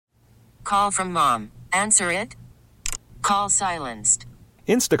Call from mom. Answer it. Call silenced.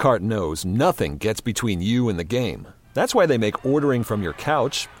 Instacart knows nothing gets between you and the game. That's why they make ordering from your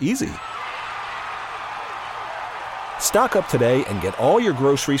couch easy. Stock up today and get all your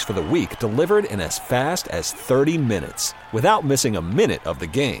groceries for the week delivered in as fast as 30 minutes without missing a minute of the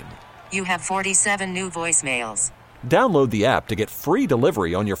game. You have 47 new voicemails. Download the app to get free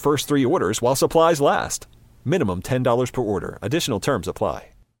delivery on your first 3 orders while supplies last. Minimum $10 per order. Additional terms apply.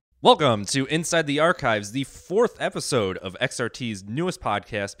 Welcome to Inside the Archives, the 4th episode of XRT's newest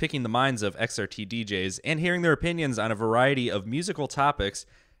podcast, picking the minds of XRT DJs and hearing their opinions on a variety of musical topics,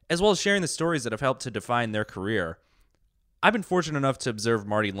 as well as sharing the stories that have helped to define their career. I've been fortunate enough to observe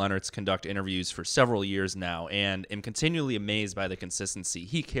Marty Lennartz conduct interviews for several years now, and am continually amazed by the consistency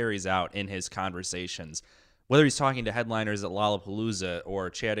he carries out in his conversations. Whether he's talking to headliners at Lollapalooza or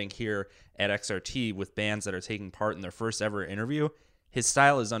chatting here at XRT with bands that are taking part in their first ever interview, his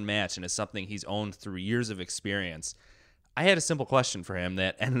style is unmatched and is something he's owned through years of experience. I had a simple question for him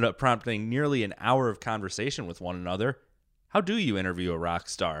that ended up prompting nearly an hour of conversation with one another. How do you interview a rock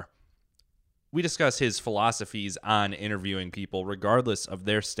star? We discuss his philosophies on interviewing people regardless of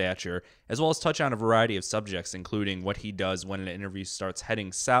their stature, as well as touch on a variety of subjects, including what he does when an interview starts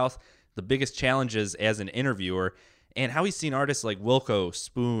heading south, the biggest challenges as an interviewer, and how he's seen artists like Wilco,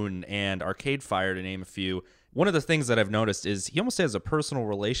 Spoon, and Arcade Fire, to name a few. One of the things that I've noticed is he almost has a personal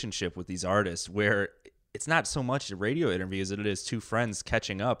relationship with these artists where it's not so much a radio interview as it is two friends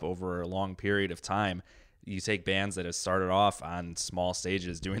catching up over a long period of time. You take bands that have started off on small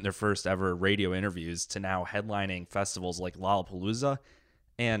stages doing their first ever radio interviews to now headlining festivals like Lollapalooza.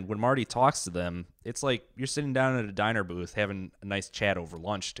 And when Marty talks to them, it's like you're sitting down at a diner booth having a nice chat over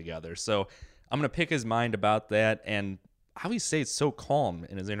lunch together. So I'm going to pick his mind about that, and how he stays so calm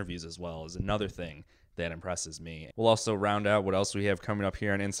in his interviews as well is another thing that impresses me. We'll also round out what else we have coming up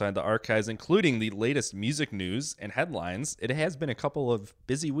here on Inside the Archives, including the latest music news and headlines. It has been a couple of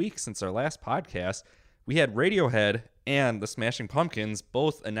busy weeks since our last podcast. We had Radiohead and the Smashing Pumpkins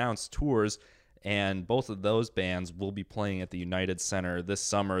both announced tours, and both of those bands will be playing at the United Center this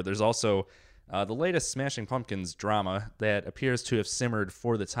summer. There's also the latest Smashing Pumpkins drama that appears to have simmered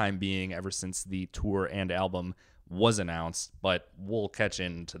for the time being ever since the tour and album was announced, but we'll catch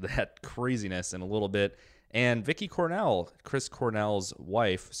into that craziness in a little bit. And Vicky Cornell, Chris Cornell's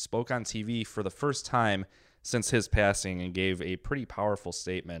wife, spoke on TV for the first time since his passing and gave a pretty powerful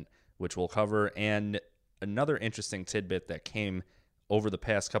statement, which we'll cover. And another interesting tidbit that came over the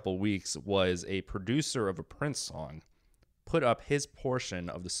past couple weeks was a producer of a Prince song put up his portion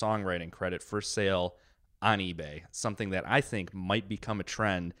of the songwriting credit for sale on eBay, something that I think might become a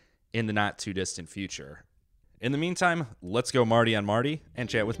trend in the not too distant future. In the meantime, let's go Marty on Marty and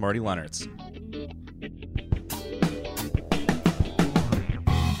chat with Marty Lennartz.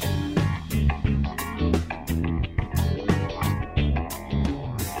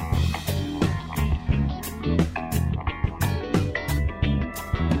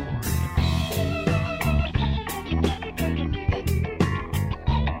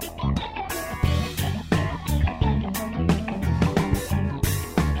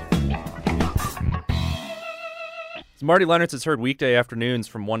 Marty Lennartz is heard weekday afternoons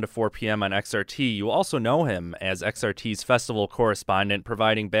from 1 to 4 p.m. on XRT. You also know him as XRT's festival correspondent,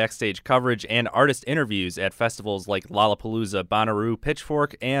 providing backstage coverage and artist interviews at festivals like Lollapalooza, Bonnaroo,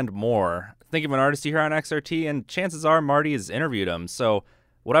 Pitchfork, and more. Think of an artist you hear on XRT, and chances are Marty has interviewed him. So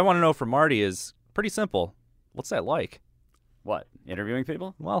what I want to know from Marty is pretty simple. What's that like? What, interviewing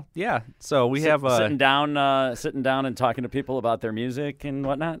people? Well, yeah. So we have sitting down and talking to people about their music and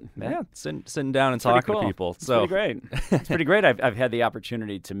whatnot. Yeah, sitting down and talking to people. It's pretty great. It's pretty great. I've had the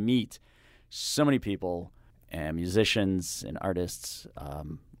opportunity to meet so many people and musicians and artists,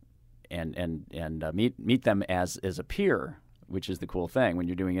 and meet them as a peer, which is the cool thing. When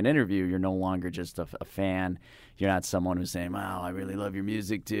you're doing an interview, you're no longer just a fan. You're not someone who's saying, "Wow, I really love your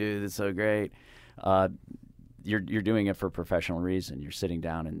music, dude. It's so great." You're doing it for a professional reason. You're sitting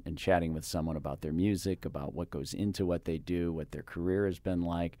down and chatting with someone about their music, about what goes into what they do, what their career has been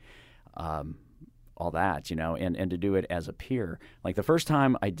like, all that, and to do it as a peer. Like the first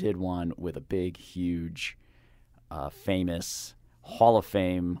time I did one with a big, huge, famous, Hall of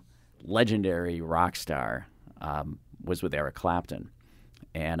Fame, legendary rock star was with Eric Clapton.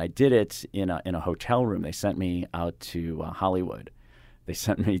 And I did it in a hotel room. They sent me out to Hollywood. They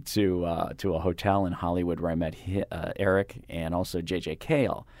sent me to a hotel in Hollywood where I met Eric and also J.J.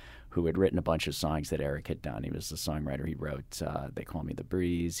 Cale, who had written a bunch of songs that Eric had done. He was the songwriter. He wrote They Call Me the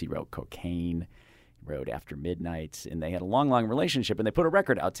Breeze. He wrote Cocaine. He wrote After Midnight. And they had a long, long relationship, and they put a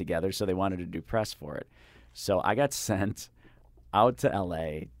record out together, so they wanted to do press for it. So I got sent out to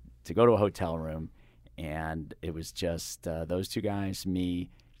L.A. to go to a hotel room, and it was just those two guys, me.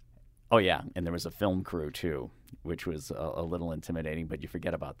 Oh, yeah, and there was a film crew, too, which was a little intimidating, but you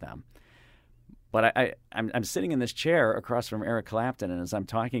forget about them. But I'm sitting in this chair across from Eric Clapton, and as I'm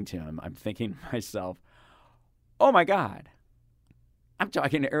talking to him, I'm thinking to myself, oh, my God, I'm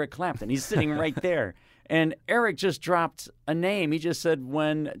talking to Eric Clapton. He's sitting right there. And Eric just dropped a name. He just said,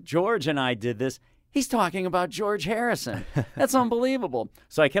 when George and I did this, he's talking about George Harrison. That's unbelievable.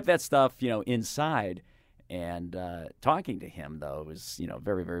 So I kept that stuff, inside. And talking to him, though, was,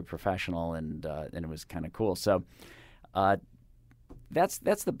 very, very professional, and it was kind of cool. So that's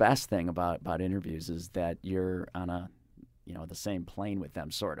the best thing about interviews, is that you're on the same plane with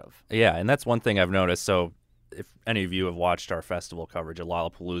them, sort of. Yeah, and that's one thing I've noticed. So if any of you have watched our festival coverage at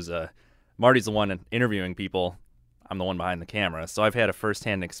Lollapalooza, Marty's the one interviewing people. I'm the one behind the camera. So I've had a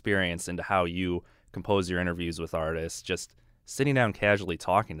firsthand experience into how you compose your interviews with artists, just sitting down casually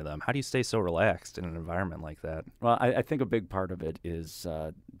talking to them. How do you stay so relaxed in an environment like that? Well, I think a big part of it is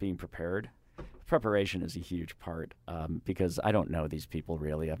being prepared. Preparation is a huge part because I don't know these people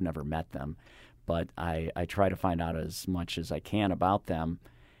really. I've never met them. But I try to find out as much as I can about them.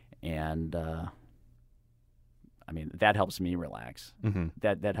 And, that helps me relax. Mm-hmm.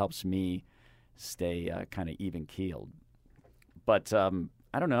 That helps me stay kind of even-keeled. But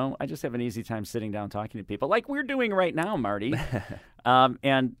I don't know. I just have an easy time sitting down talking to people like we're doing right now, Marty.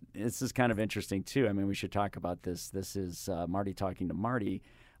 And this is kind of interesting, too. We should talk about this. This is Marty talking to Marty.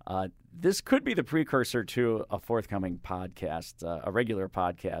 This could be the precursor to a forthcoming podcast, a regular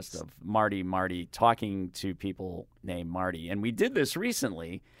podcast of Marty talking to people named Marty. And we did this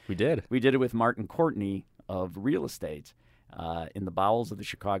recently. We did. We did it with Martin Courtney of Real Estate. In the bowels of the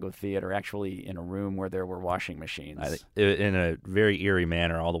Chicago Theater, actually in a room where there were washing machines. In a very eerie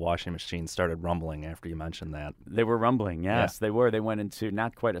manner, all the washing machines started rumbling after you mentioned that. They were rumbling, yes, yeah. They were. They went into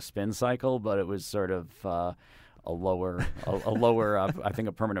not quite a spin cycle, but it was sort of a lower, I think,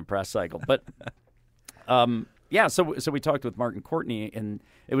 a permanent press cycle. But so we talked with Martin Courtney, and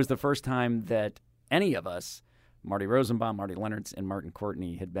it was the first time that any of us, Marty Rosenbaum, Marty Leonard, and Martin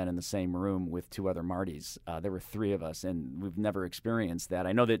Courtney, had been in the same room with two other Martys. There were three of us, and we've never experienced that.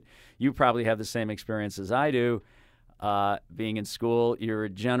 I know that you probably have the same experience as I do. Being in school, you're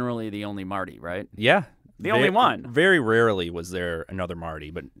generally the only Marty, right? Yeah. The only one. Very rarely was there another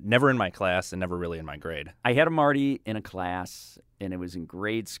Marty, but never in my class and never really in my grade. I had a Marty in a class, and it was in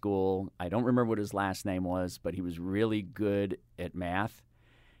grade school. I don't remember what his last name was, but he was really good at math,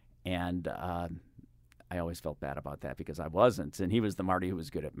 and I always felt bad about that because I wasn't, and he was the Marty who was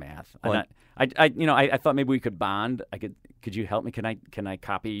good at math. Well, I thought maybe we could bond. Could you help me? Can I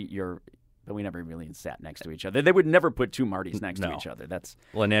copy your? But we never really sat next to each other. They would never put two Martys next to each other.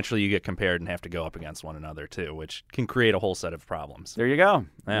 Well, naturally you get compared and have to go up against one another too, which can create a whole set of problems. There you go.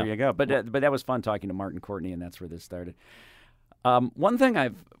 Yeah. There you go. But that was fun talking to Martin Courtney, and that's where this started. One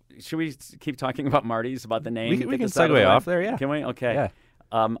thing should we keep talking about Marty's, about the name? We can segue off there. Yeah. Can we? Okay. Yeah.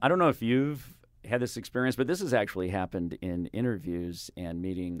 I don't know if you've had this experience, but this has actually happened in interviews and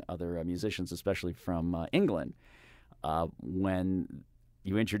meeting other musicians, especially from England, when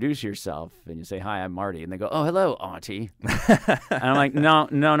you introduce yourself and you say, "Hi, I'm Marty," and they go, "Oh, hello, Artie." And I'm like, no,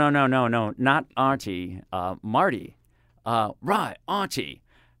 not Artie, Marty. Right, Artie.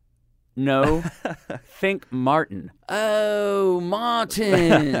 No, think Martin. Oh,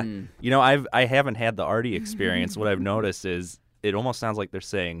 Martin. I haven't had the Artie experience. What I've noticed is it almost sounds like they're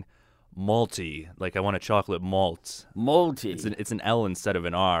saying malty, like I want a chocolate malt. Malty. It's an L instead of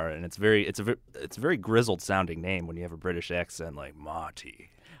an R, and it's a very grizzled sounding name when you have a British accent like Marty.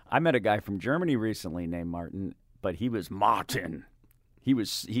 I met a guy from Germany recently named Martin, but he was Martin.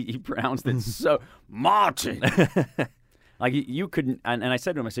 He pronounced it so Martin. Like you couldn't, and I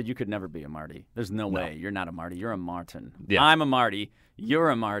said to him, I said, you could never be a Marty. There's no way. You're not a Marty. You're a Martin. Yeah. I'm a Marty. You're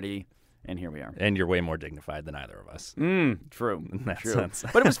a Marty. And here we are. And you're way more dignified than either of us. True. In that True. sense.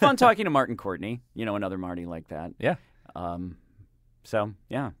 But it was fun talking to Martin Courtney, another Marty like that. Yeah. So,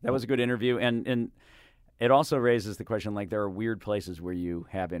 yeah, that was a good interview. And it also raises the question, like, there are weird places where you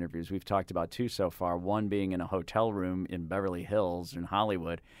have interviews. We've talked about two so far, one being in a hotel room in Beverly Hills in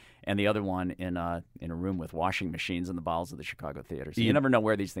Hollywood, and the other one in a room with washing machines in the bowels of the Chicago Theater. So you never know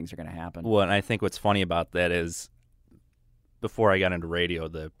where these things are going to happen. Well, and I think what's funny about that is, before I got into radio,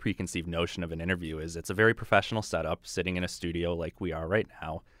 the preconceived notion of an interview is it's a very professional setup, sitting in a studio like we are right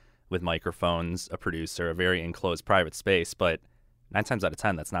now, with microphones, a producer, a very enclosed private space. But 9 times out of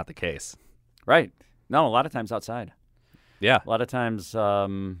 10, that's not the case. Right. No, a lot of times outside. Yeah. A lot of times,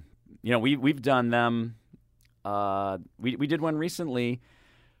 we've done them. We did one recently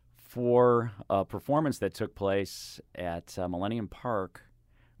for a performance that took place at Millennium Park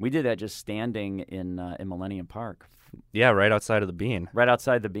We did that just standing in Millennium Park. Yeah, right outside of the Bean. Right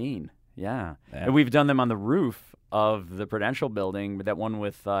outside the Bean, yeah. And we've done them on the roof of the Prudential Building, that one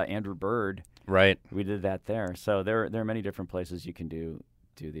with Andrew Bird. Right. We did that there. So there are many different places you can do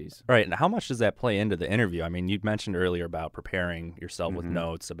these. Right, and how much does that play into the interview? I mean, you mentioned earlier about preparing yourself with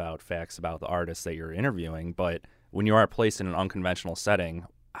notes about facts about the artists that you're interviewing, but when you are placed in an unconventional setting,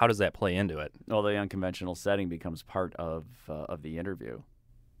 how does that play into it? Well, the unconventional setting becomes part of the interview.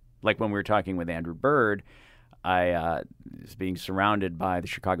 Like when we were talking with Andrew Bird, I was being surrounded by the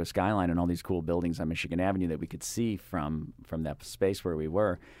Chicago skyline and all these cool buildings on Michigan Avenue that we could see from that space where we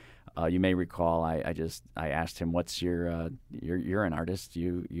were. You may recall I asked him, "What's you're an artist.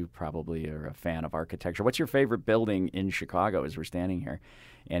 You probably are a fan of architecture. What's your favorite building in Chicago?" As we're standing here,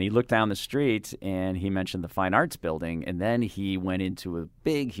 and he looked down the street and he mentioned the Fine Arts Building, and then he went into a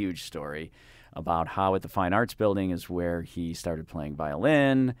big, huge story about how at the Fine Arts Building is where he started playing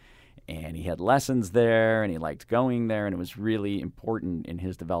violin, and he had lessons there, and he liked going there, and it was really important in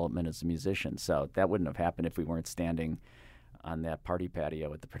his development as a musician. So that wouldn't have happened if we weren't standing on that party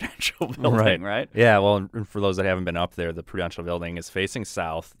patio at the Prudential Building, right? Yeah, well, and for those that haven't been up there, the Prudential Building is facing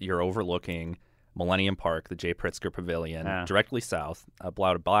south. You're overlooking Millennium Park, the Jay Pritzker Pavilion, directly south.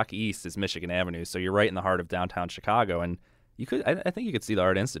 About a block east is Michigan Avenue, so you're right in the heart of downtown Chicago, and I think you could see the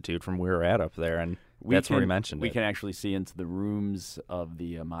Art Institute from where we're at up there, and that's where he mentioned it. We can actually see into the rooms of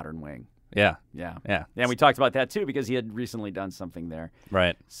the Modern Wing. Yeah. And we talked about that, too, because he had recently done something there.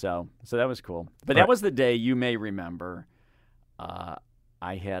 Right. So that was cool. But that was the day, you may remember,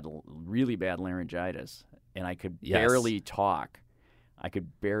 I had really bad laryngitis, and I could barely talk. I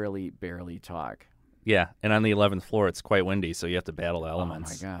could barely talk. Yeah, and on the 11th floor, it's quite windy, so you have to battle the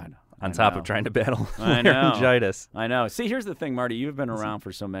elements. Oh, my God. On top of trying to battle laryngitis. I know. See, here's the thing, Marty. You've been around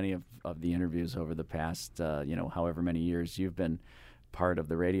for so many of the interviews over the past, however many years you've been part of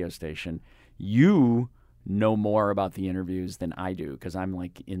the radio station. You know more about the interviews than I do because I'm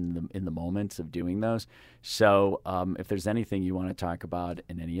like in the moments of doing those. So if there's anything you want to talk about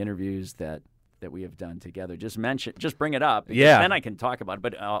in any interviews that we have done together, just bring it up. Yeah. Then I can talk about it.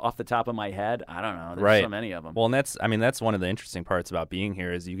 But off the top of my head, I don't know. There's so many of them. Well, and that's one of the interesting parts about being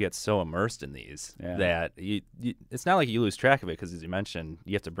here is you get so immersed in these that you it's not like you lose track of it because, as you mentioned,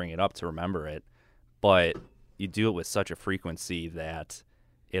 you have to bring it up to remember it. But you do it with such a frequency that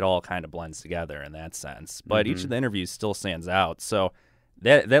it all kind of blends together in that sense. But each of the interviews still stands out. So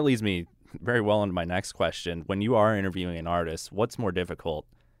that leads me very well into my next question. When you are interviewing an artist, what's more difficult?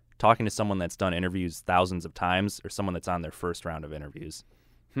 Talking to someone that's done interviews thousands of times or someone that's on their first round of interviews?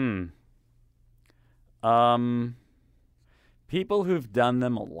 People who've done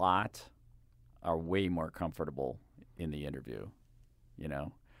them a lot are way more comfortable in the interview,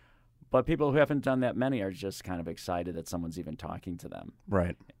 But people who haven't done that many are just kind of excited that someone's even talking to them.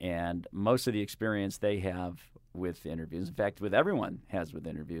 Right. And most of the experience they have with interviews, in fact, with everyone has with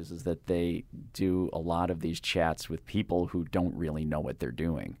interviews, is that they do a lot of these chats with people who don't really know what they're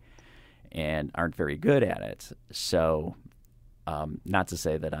doing and aren't very good at it. So not to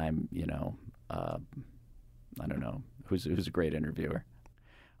say that I'm, I don't know, who's a great interviewer.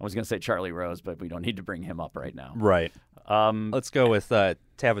 I was going to say Charlie Rose, but we don't need to bring him up right now. Right. Let's go with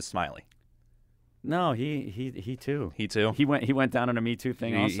Tavis Smiley. No, he too. He too? He went down on a Me Too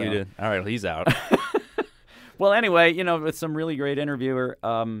thing also. He did. All right, he's out. Well, anyway, with some really great interviewer,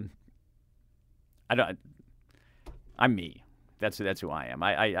 I'm me. That's who I am.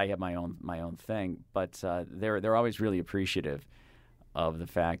 I have my own thing, but they're always really appreciative of the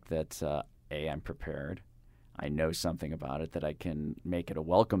fact that I'm prepared. I know something about it, that I can make it a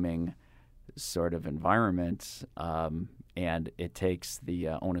welcoming sort of environment, and it takes the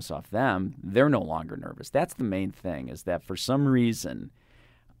onus off them. They're no longer nervous. That's the main thing, is that for some reason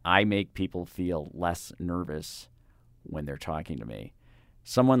I make people feel less nervous when they're talking to me.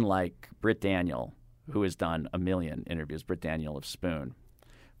 Someone like Britt Daniel, who has done a million interviews, Britt Daniel of Spoon,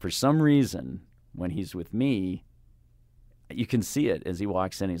 for some reason, when he's with me, you can see it as he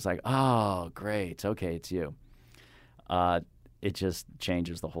walks in. He's like, "Oh, great. Okay, it's you." It just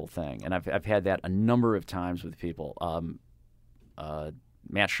changes the whole thing. And I've had that a number of times with people.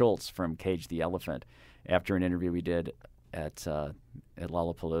 Matt Schultz from Cage the Elephant, after an interview we did at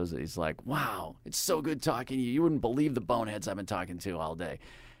Lollapalooza, he's like, "Wow, it's so good talking to you. You wouldn't believe the boneheads I've been talking to all day."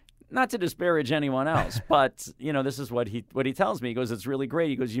 Not to disparage anyone else, but this is what he tells me. He goes, "It's really great."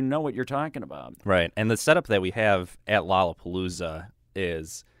 He goes, "You know what you're talking about." Right. And the setup that we have at Lollapalooza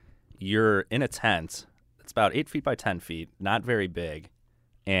is you're in a tent. It's about 8 feet by 10 feet, not very big,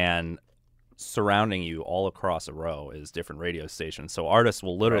 and surrounding you all across a row is different radio stations. So artists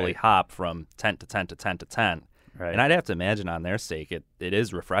will literally hop from tent to tent to tent to tent. Right. And I'd have to imagine on their sake, it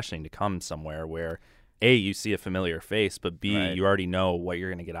is refreshing to come somewhere where, A, you see a familiar face, but B, Right. you already know what you're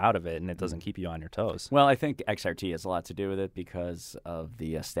going to get out of it, and it doesn't keep you on your toes. Well, I think XRT has a lot to do with it because of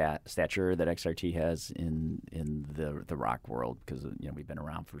the stature that XRT has in the rock world, because we've been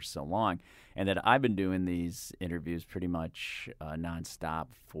around for so long, and that I've been doing these interviews pretty much nonstop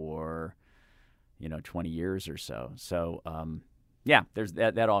for 20 years or so. So yeah, there's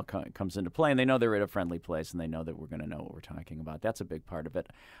that all comes into play, and they know they're at a friendly place, and they know that we're going to know what we're talking about. That's a big part of it.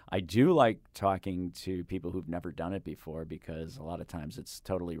 I do like talking to people who've never done it before because a lot of times it's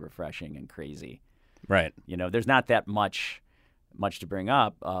totally refreshing and crazy. Right. There's not that much to bring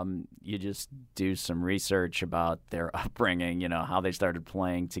up. You just do some research about their upbringing, how they started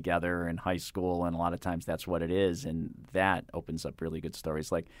playing together in high school, and a lot of times that's what it is, and that opens up really good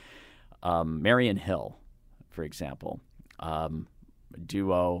stories. Like Marion Hill, for example.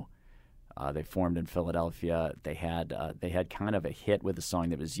 Duo. They formed in Philadelphia. They had kind of a hit with a song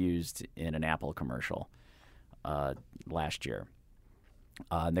that was used in an Apple commercial last year.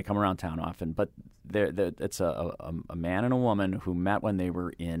 And they come around town often, but it's a man and a woman who met when they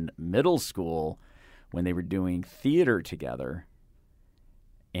were in middle school, when they were doing theater together.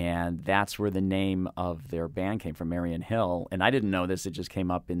 And that's where the name of their band came from, Marion Hill. And I didn't know this. It just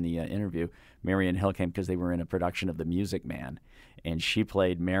came up in the interview. Marion Hill came because they were in a production of The Music Man. And she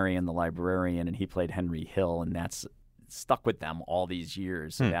played Marion the librarian, and he played Henry Hill. And that's stuck with them all these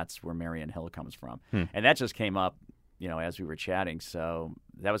years. So that's where Marion Hill comes from. And that just came up, as we were chatting. So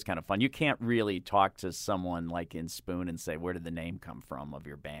that was kind of fun. You can't really talk to someone like in Spoon and say, where did the name come from of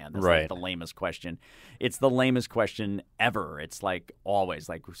your band? That's Right. like the lamest question. It's the lamest question ever. It's like always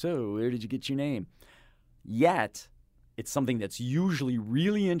like, so where did you get your name? Yet it's something that's usually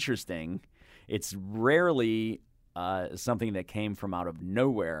really interesting. It's rarely something that came from out of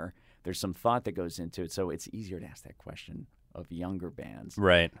nowhere. There's some thought that goes into it. So it's easier to ask that question of younger bands.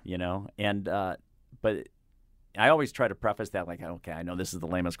 Right. And but I always try to preface that like, okay, I know this is the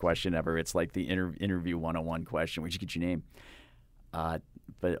lamest question ever. It's like the interview 101 question. Where'd you get your name?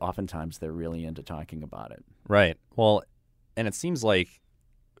 But oftentimes they're really into talking about it. Right. Well, and it seems like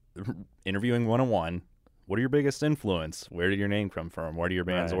interviewing 101, what are your biggest influence? Where did your name come from? What are your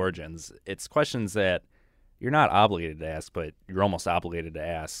band's Right. origins? It's questions that you're not obligated to ask, but you're almost obligated to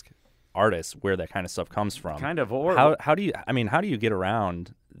ask artists where that kind of stuff comes from. Kind of. Or How do you get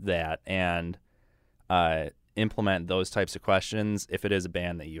around that and implement those types of questions if it is a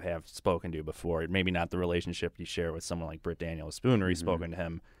band that you have spoken to before? Maybe not the relationship you share with someone like Britt Daniel Spoon, where you've spoken to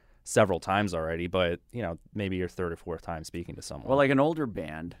him several times already, but maybe your third or fourth time speaking to someone. Well, like an older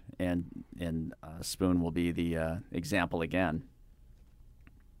band, and Spoon will be the example again.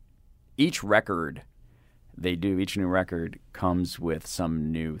 Each record they do, each new record comes with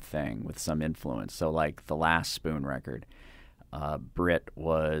some new thing, with some influence. So like the last Spoon record, Britt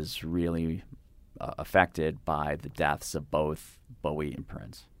was really affected by the deaths of both Bowie and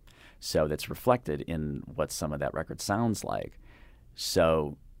Prince. So that's reflected in what some of that record sounds like.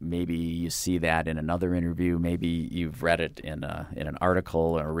 So maybe you see that in another interview. Maybe you've read it in an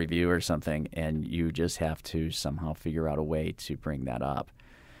article or a review or something, and you just have to somehow figure out a way to bring that up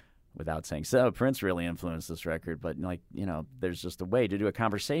without saying, so Prince really influenced this record. But, there's just a way to do it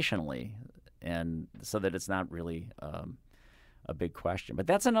conversationally, and so that it's not really a big question. But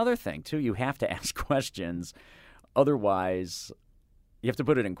that's another thing, too. You have to ask questions. Otherwise, you have to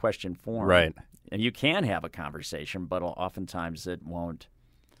put it in question form. Right. And you can have a conversation, but oftentimes they won't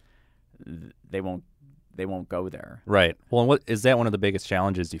go there. Right. Well, and what is that one of the biggest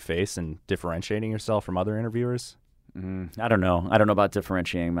challenges you face in differentiating yourself from other interviewers? I don't know. I don't know about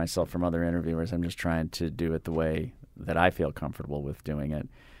differentiating myself from other interviewers. I'm just trying to do it the way that I feel comfortable with doing it.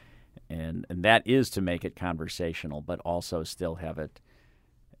 And that is to make it conversational, but also still have it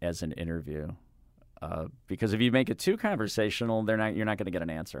as an interview. Because if you make it too conversational, you're not going to get an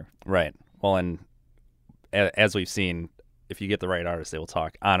answer. Right. Well, and as we've seen, if you get the right artist, they will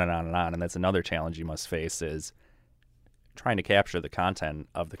talk on and on and on. And that's another challenge you must face, is trying to capture the content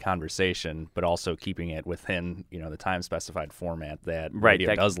of the conversation, but also keeping it within the time specified format that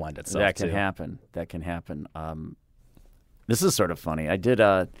radio does lend itself to. That can happen. This is sort of funny.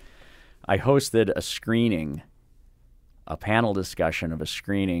 I hosted a screening, a panel discussion of a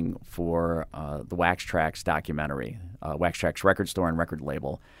screening for the Wax Trax documentary, Wax Trax record store and record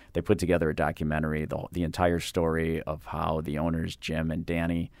label. They put together a documentary, the entire story of how the owners, Jim and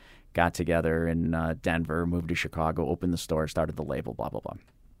Danny, got together in Denver, moved to Chicago, opened the store, started the label, blah, blah, blah.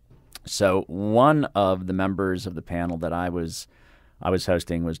 So one of the members of the panel that I was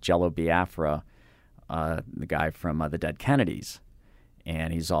hosting was Jello Biafra, the guy from the Dead Kennedys.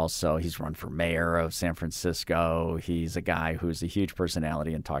 And he's run for mayor of San Francisco. He's a guy who's a huge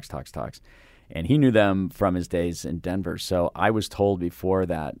personality and talks. And he knew them from his days in Denver. So I was told before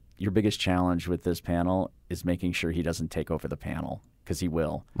that your biggest challenge with this panel is making sure he doesn't take over the panel, because he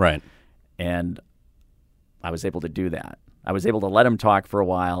will. Right. And I was able to do that. I was able to let him talk for a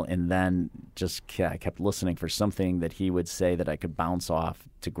while, and then just kept listening for something that he would say that I could bounce off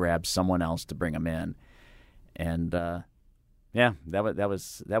to grab someone else to bring him in. And yeah, that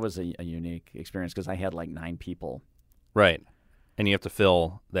was a unique experience, because I had like 9 people. Right. And you have to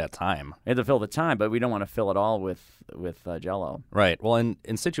fill that time. I had to fill the time, but we don't want to fill it all with Jell-O. Right. Well,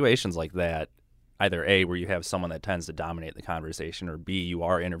 in situations like that, either A, where you have someone that tends to dominate the conversation, or B, you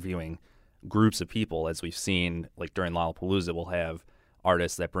are interviewing groups of people, as we've seen, like during Lollapalooza, we'll have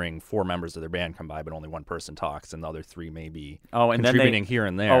artists that bring 4 members of their band come by, but only one person talks, and the other 3 may be contributing here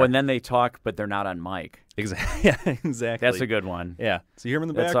and there. Oh, and then they talk, but they're not on mic. Exactly. Yeah, exactly. That's a good one. Yeah. So you hear them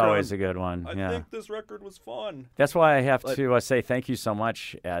in the That's background. always a good one. I think this record was fun. That's why I have to say thank you so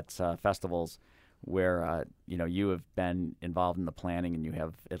much at festivals where you have been involved in the planning, and you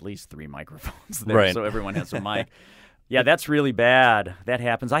have at least 3 microphones there, right. So everyone has a mic. Yeah, that's really bad. That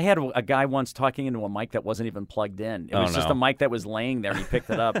happens. I had a guy once talking into a mic that wasn't even plugged in. It was just a mic that was laying there, and he picked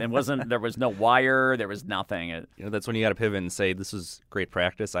it up. There was no wire. There was nothing. That's when you got to pivot and say, this is great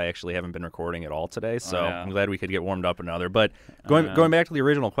practice. I actually haven't been recording at all today, so I'm glad we could get warmed up another. But going back to the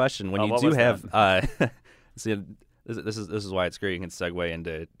original question, when you do have see, this is why it's great. You can segue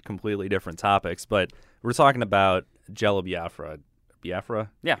into completely different topics. But we're talking about Jello Biafra. Biafra?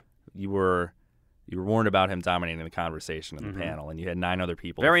 Yeah. You were warned about him dominating the conversation in the panel, and you had 9 other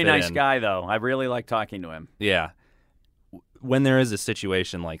people. Very nice guy, though. I really like talking to him. Yeah. When there is a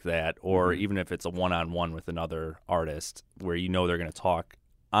situation like that, or even if it's a one-on-one with another artist where you know they're going to talk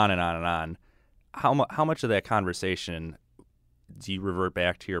on and on and on, how much of that conversation do you revert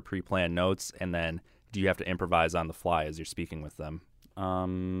back to your pre-planned notes, and then do you have to improvise on the fly as you're speaking with them?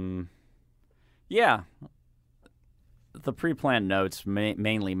 Yeah. The pre-planned notes,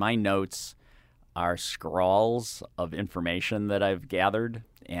 mainly my notes, are scrawls of information that I've gathered,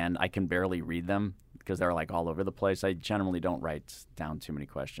 and I can barely read them because they're like all over the place. I generally don't write down too many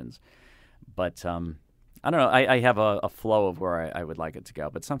questions. But I don't know. I have a flow of where I would like it to go,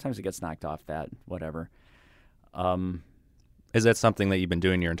 but sometimes it gets knocked off that, whatever. Is that something that you've been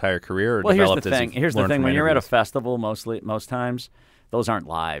doing your entire career? Or well, here's the developed thing. Here's the thing. When you're at a festival, most times, those aren't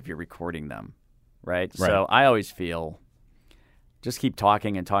live. You're recording them, right? So I always feel just keep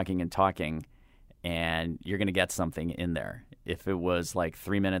talking and talking and talking, and you're going to get something in there. If it was like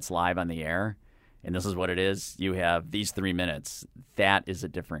 3 minutes live on the air, and this is what it is, you have these 3 minutes. That is a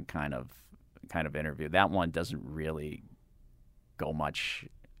different kind of interview. That one doesn't really go much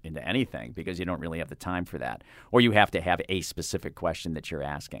into anything because you don't really have the time for that. Or you have to have a specific question that you're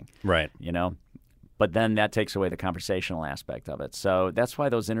asking. Right. But then that takes away the conversational aspect of it. So that's why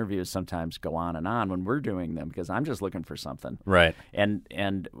those interviews sometimes go on and on when we're doing them, because I'm just looking for something. Right.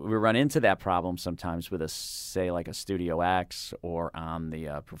 And we run into that problem sometimes with say like a Studio X or on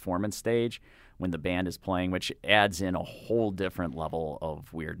the performance stage when the band is playing, which adds in a whole different level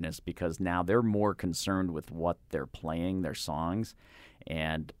of weirdness because now they're more concerned with what they're playing, their songs,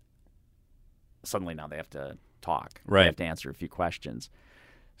 and suddenly now they have to talk. Right. They have to answer a few questions.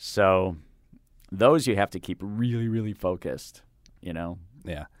 So those you have to keep really, really focused,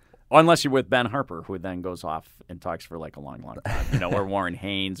 Yeah. Unless you're with Ben Harper, who then goes off and talks for like a long, long time, or Warren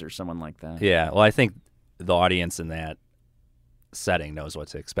Haynes or someone like that. Yeah. Well, I think the audience in that setting knows what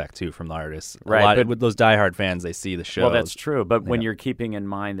to expect, too, from the artists. Right. But with those diehard fans, they see the show. Well, that's true. But when you're keeping in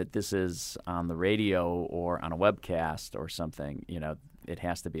mind that this is on the radio or on a webcast or something, it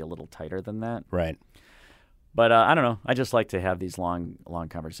has to be a little tighter than that. Right. But I don't know. I just like to have these long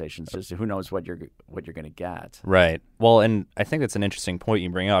conversations. Just who knows what you're going to get. Right. Well, and I think that's an interesting point you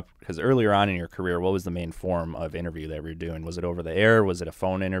bring up because earlier on in your career, what was the main form of interview that we were doing? Was it over the air? Was it a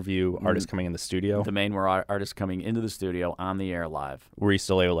phone interview? Artists coming in the studio? The main were artists coming into the studio on the air live. Were you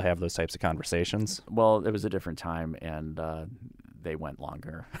still able to have those types of conversations? Well, it was a different time, and they went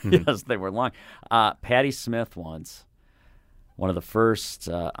longer. Yes, they were long. Patti Smith once. One of the first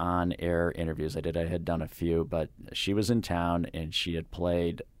on-air interviews I did, I had done a few, but she was in town and she had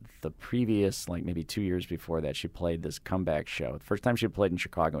played the previous, like maybe 2 years before that, she played this comeback show. The first time she played in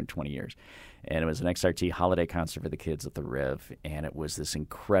Chicago in 20 years. And it was an XRT holiday concert for the kids at the Riv. And it was this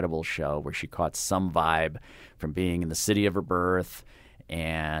incredible show where she caught some vibe from being in the city of her birth.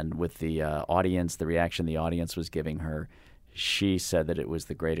 And with the audience, the reaction the audience was giving her, she said that it was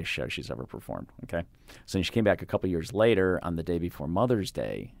the greatest show she's ever performed. Okay, so she came back a couple years later on the day before Mother's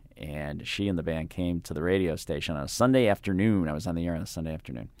Day, and she and the band came to the radio station on a Sunday afternoon. I was on the air on a Sunday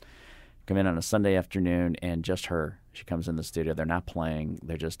afternoon. Come in on a Sunday afternoon, and just her. She comes in the studio. They're not playing.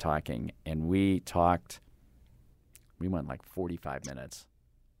 They're just talking. And we talked. We went like 45 minutes.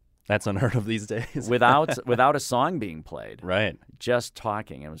 That's unheard of these days. without a song being played. Right. Just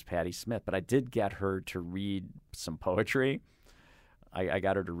talking. It was Patti Smith. But I did get her to read some poetry. I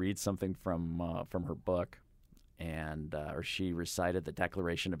got her to read something from her book. And or she recited the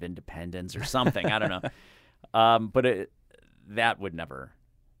Declaration of Independence or something. I don't know. But that would never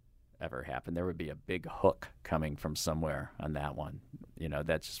ever happen. There would be a big hook coming from somewhere on that one.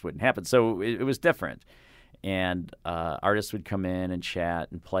 That just wouldn't happen. So it was different. And artists would come in and chat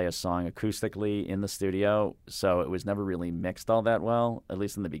and play a song acoustically in the studio. So it was never really mixed all that well, at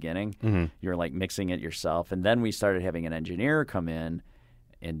least in the beginning. Mm-hmm. You were like mixing it yourself. And then we started having an engineer come in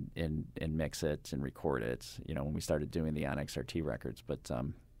and mix it and record it, when we started doing the on XRT records. But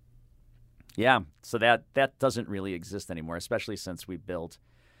yeah, so that doesn't really exist anymore, especially since we built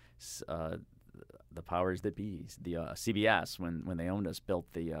the powers that be, the CBS, when they owned us, built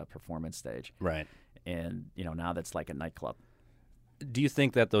the performance stage. Right. And, now that's like a nightclub. Do you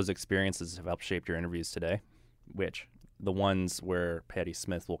think that those experiences have helped shape your interviews today? Which? The ones where Patti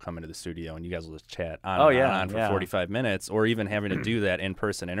Smith will come into the studio and you guys will just chat on for 45 minutes, or even having to do that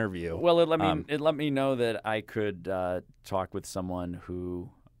in-person interview. Well, it let me know that I could talk with someone who,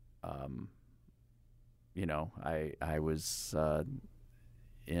 I was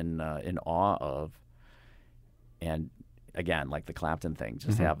in awe of, and again, like the Clapton thing,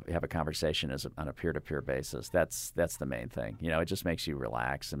 just have a conversation on a peer-to-peer basis. That's the main thing. It just makes you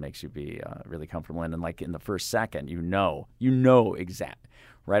relax and makes you be really comfortable. And like in the first second, you know exact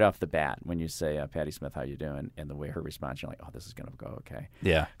right off the bat when you say, Patti Smith, how you doing? And the way her response, you're like, oh, this is going to go okay.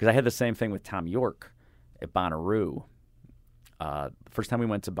 Yeah. Because I had the same thing with Tom York at Bonnaroo. The first time we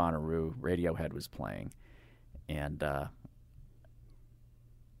went to Bonnaroo, Radiohead was playing. And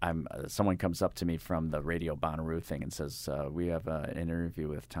someone comes up to me from the Radio Bonnaroo thing and says, "We have an interview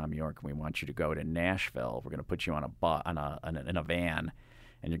with Tom York, and we want you to go to Nashville. We're going to put you in a van,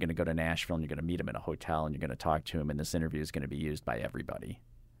 and you're going to go to Nashville, and you're going to meet him in a hotel, and you're going to talk to him, and this interview is going to be used by everybody."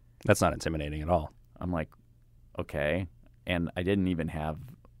 That's not intimidating at all. I'm like, okay, and I didn't even have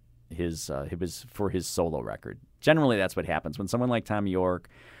his. It was for his solo record. Generally, that's what happens when someone like Tom York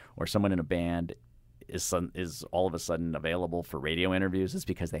or someone in a band is all of a sudden available for radio interviews. Is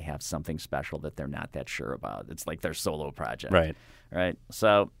because they have something special that they're not that sure about. It's like their solo project. Right.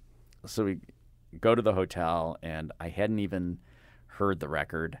 So we go to the hotel, and I hadn't even heard the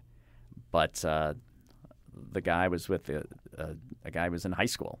record, but the guy was with a guy was in high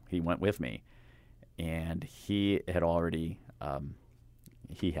school. He went with me, and he had already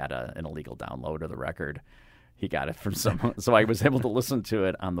he had an illegal download of the record. He got it from someone, so I was able to listen to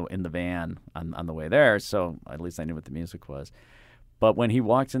it in the van on the way there. So at least I knew what the music was. But when he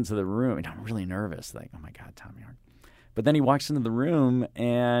walked into the room, and I'm really nervous, like, oh my God, Tom York. But then he walks into the room,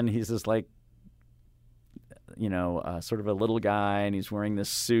 and he's just like, sort of a little guy, and he's wearing this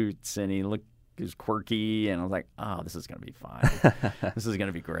suit, and he's quirky, and I was like, oh, this is going to be fun. This is going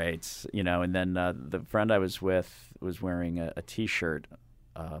to be great, And then the friend I was with was wearing a T-shirt.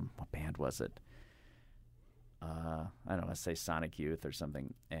 What band was it? I don't know, let's say Sonic Youth or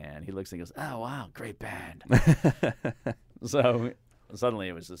something. And he looks and goes, oh, wow, great band. So suddenly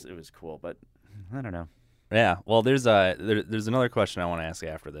it was cool, but I don't know. Yeah, well, there's another question I want to ask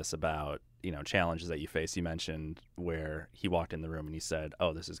after this about, challenges that you face. You mentioned where he walked in the room and he said,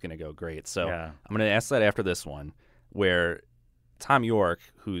 oh, this is going to go great. So yeah. I'm going to ask that after this one, where Tom York,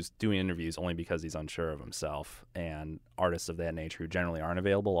 who's doing interviews only because he's unsure of himself, and artists of that nature who generally aren't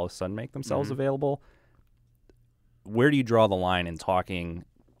available all of a sudden make themselves available. Where do you draw the line in talking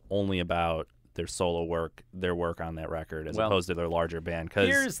only about their solo work, their work on that record, as opposed to their larger band? 'Cause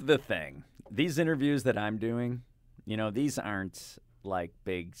here's the thing. These interviews that I'm doing, these aren't like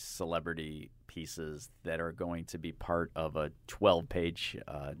big celebrity pieces that are going to be part of a 12-page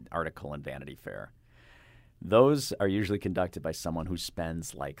article in Vanity Fair. Those are usually conducted by someone who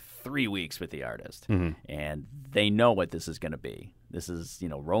spends like 3 weeks with the artist, and they know what this is going to be. This is,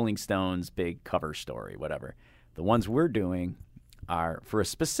 Rolling Stone's big cover story, whatever. The ones we're doing are for a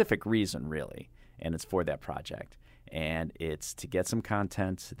specific reason, really, and it's for that project. And it's to get some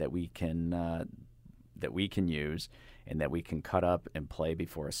content that we can use and that we can cut up and play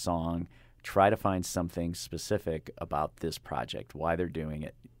before a song. Try to find something specific about this project, why they're doing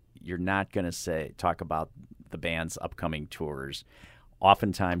it. You're not going to talk about the band's upcoming tours.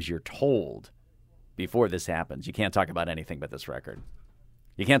 Oftentimes you're told before this happens, you can't talk about anything but this record.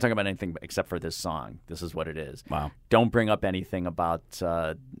 You can't talk about anything except for this song. This is what it is. Wow. Don't bring up anything about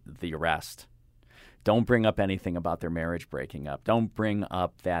the arrest. Don't bring up anything about their marriage breaking up. Don't bring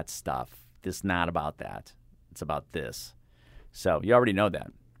up that stuff. This is not about that. It's about this. So you already know that.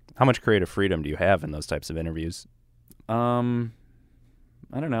 How much creative freedom do you have in those types of interviews? I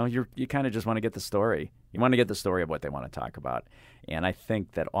don't know. You kind of just want to get the story. You want to get the story of what they want to talk about. And I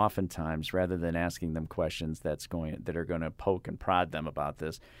think that oftentimes, rather than asking them questions that are going to poke and prod them about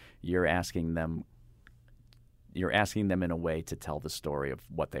this, you're asking them in a way to tell the story of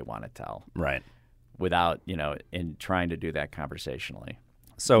what they want to tell. Right. Without, in trying to do that conversationally.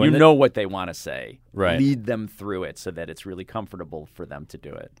 So you know what they want to say. Right. Lead them through it so that it's really comfortable for them to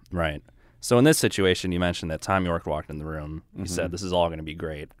do it. Right. So in this situation, you mentioned that Tom York walked in the room. You said this is all going to be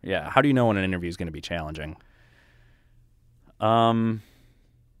great. Yeah. How do you know when an interview is going to be challenging? Or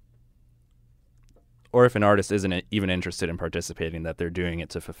if an artist isn't even interested in participating, that they're doing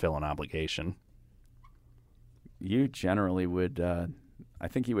it to fulfill an obligation? You generally would, I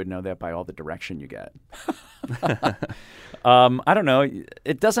think you would know that by all the direction you get. I don't know.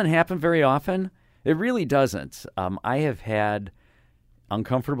 It doesn't happen very often. It really doesn't. I have had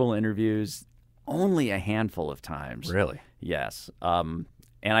uncomfortable interviews only a handful of times. Really? Yes.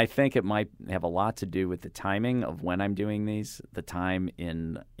 And I think it might have a lot to do with the timing of when I'm doing these, the time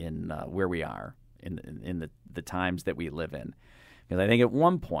in where we are, in the times that we live in. Because I think at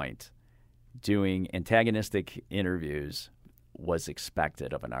one point, doing antagonistic interviews was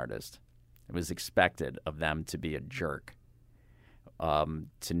expected of an artist. It was expected of them to be a jerk,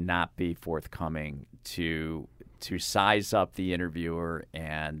 to not be forthcoming, to size up the interviewer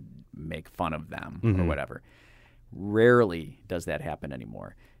and make fun of them or whatever. Rarely does that happen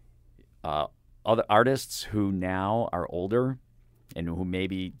anymore. Other artists who now are older and who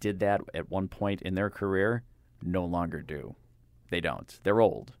maybe did that at one point in their career no longer do. They don't. They're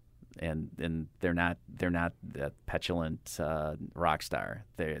old, and they're not that petulant rock star.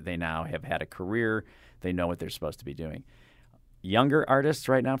 They now have had a career. They know what they're supposed to be doing. Younger artists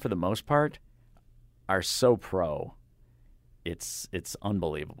right now, for the most part, are so pro. It's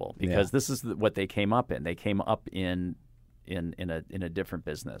unbelievable because this is what they came up in. They came up in a different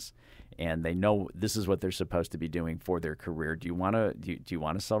business, and they know this is what they're supposed to be doing for their career. Do you want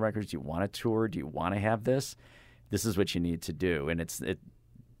to sell records? Do you want to tour? Do you want to have this? This is what you need to do, and it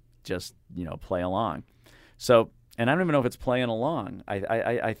just play along. So, and I don't even know if it's playing along.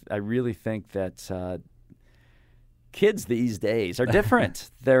 I really think that kids these days are different.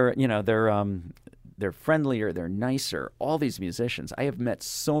 They're friendlier, they're nicer. All these musicians, I have met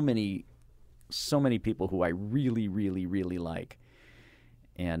so many people who I really, really, really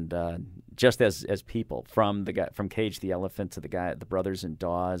and just as people, from the guy from Cage the Elephant to the brothers in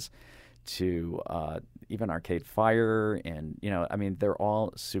Dawes, to even Arcade Fire, and they're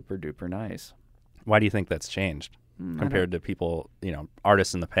all super duper nice. Why do you think that's changed compared to people,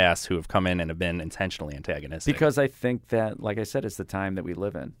 artists in the past who have come in and have been intentionally antagonistic? Because I think that, like I said, it's the time that we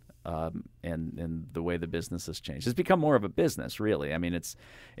live in. And the way the business has changed. It's become more of a business, really. I mean, it's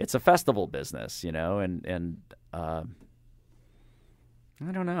a festival business, and I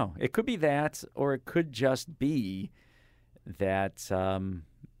don't know. It could be that, or it could just be that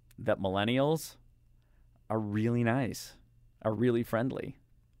that millennials are really nice, are really friendly,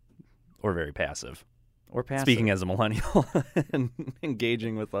 or very passive. Or passive. Speaking as a millennial and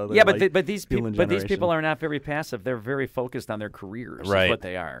engaging with other but these people are not very passive. They're very focused on their careers. Right. Is what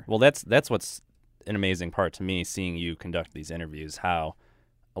they are. Well, that's what's an amazing part to me, seeing you conduct these interviews, how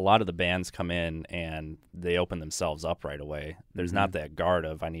a lot of the bands come in and they open themselves up right away. There's not that guard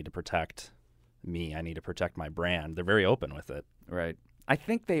of, I need to protect me, I need to protect my brand. They're very open with it. Right. I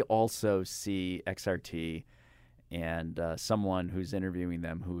think they also see XRT and someone who's interviewing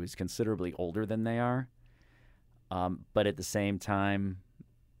them who is considerably older than they are. But at the same time,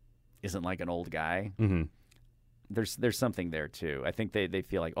 isn't like an old guy. Mm-hmm. There's something there too. I think they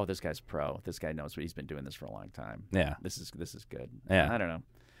feel like, oh, this guy's pro. This guy knows what he's been doing this for a long time. Yeah, this is good. Yeah, I don't know,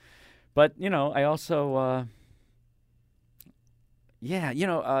 but I also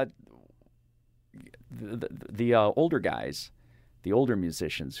the older guys, the older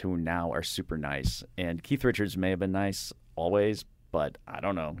musicians who now are super nice. And Keith Richards may have been nice always. But I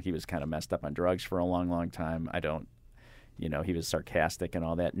don't know. He was kind of messed up on drugs for a long, long time. He was sarcastic and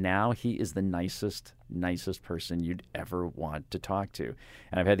all that. Now he is the nicest person you'd ever want to talk to.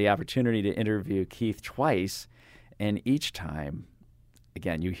 And I've had the opportunity to interview Keith twice, and each time,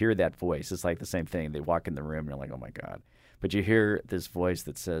 again, you hear that voice. It's like the same thing. They walk in the room, and you're like, oh, my God. But you hear this voice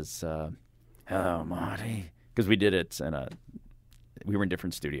that says, hello, Marty. Because we did it we were in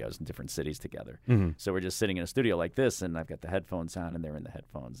different studios in different cities together. Mm-hmm. So we're just sitting in a studio like this, and I've got the headphones on, and they're in the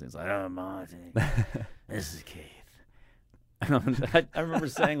headphones. And he's like, "Oh, Marty, this is Keith." I remember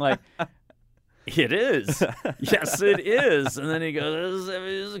saying, like, "It is. Yes, it is." And then he goes,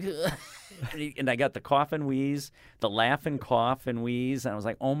 and I got the cough and wheeze, the laugh and cough and wheeze. And I was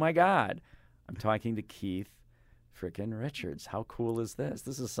like, "Oh, my God, I'm talking to Keith frickin' Richards. How cool is this?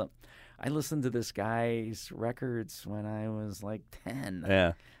 This is some." I listened to this guy's records when I was like 10.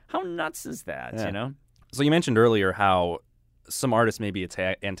 Yeah. How nuts is that, Yeah. you know? So you mentioned earlier how some artists may be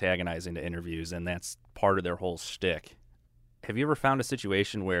antagonizing to interviews, and that's part of their whole shtick. Have you ever found a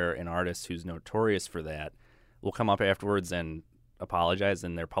situation where an artist who's notorious for that will come up afterwards and apologize,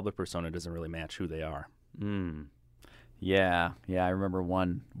 and their public persona doesn't really match who they are? Yeah. I remember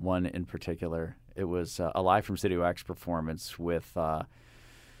one in particular. It was a Live from Studio X performance with a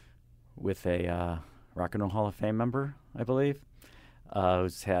Rock and Roll Hall of Fame member, I believe,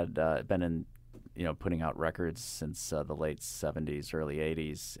 who's had been in, putting out records since the late 70s, early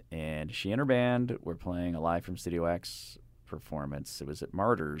 80s. And she and her band were playing a Live from Studio X performance. It was at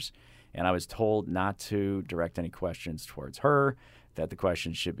Martyrs. And I was told not to direct any questions towards her, that the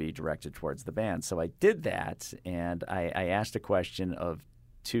questions should be directed towards the band. So I did that, and I asked a question of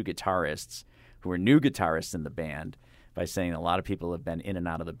two guitarists who were new guitarists in the band by saying a lot of people have been in and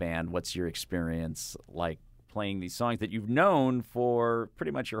out of the band. What's your experience like playing these songs that you've known for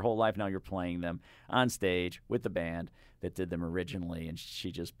pretty much your whole life? Now you're playing them on stage with the band that did them originally. And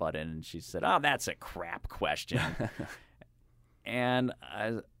she just butted in and she said, "Oh, that's a crap question." And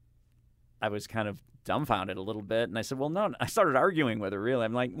I was kind of dumbfounded a little bit, and I said, "Well, no." I started arguing with her, really.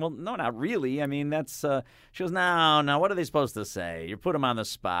 I'm like, "Well, no, not really. I mean, that's..." She goes, No, what are they supposed to say? You put them on the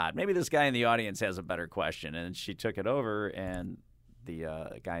spot. Maybe this guy in the audience has a better question." And she took it over, and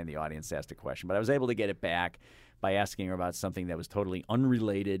the guy in the audience asked a question. But I was able to get it back by asking her about something that was totally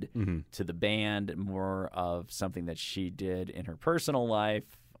unrelated to the band, more of something that she did in her personal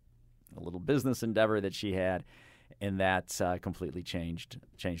life, a little business endeavor that she had, and that completely changed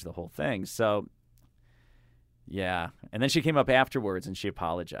the whole thing. So, yeah. And then she came up afterwards and she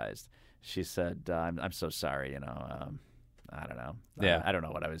apologized. She said, I'm so sorry, I don't know. Yeah. I don't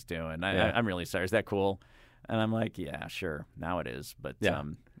know what I was doing. Yeah. I'm really sorry. Is that cool? And I'm like, yeah, sure. Now it is. But, Yeah.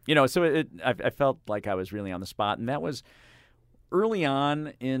 So I felt like I was really on the spot. And that was early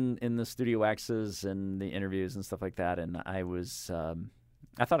on in the Studio X's and the interviews and stuff like that. And I was...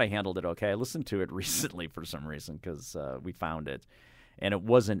 I thought I handled it okay. I listened to it recently for some reason because we found it, and it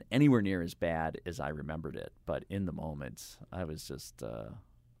wasn't anywhere near as bad as I remembered it. But in the moment, I was just,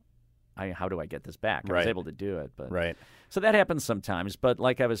 how do I get this back? I was able to do it, but Right. So that happens sometimes. But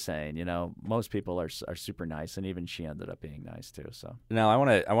like I was saying, most people are super nice, and even she ended up being nice too. So Now, I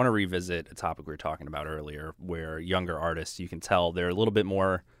want to revisit a topic we were talking about earlier, where younger artists, you can tell they're a little bit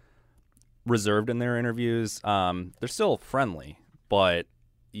more reserved in their interviews. They're still friendly, but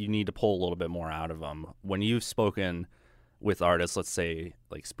you need to pull a little bit more out of them. When you've spoken with artists, let's say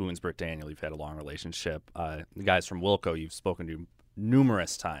like Spoons, Britt Daniel, you've had a long relationship. The guys from Wilco, you've spoken to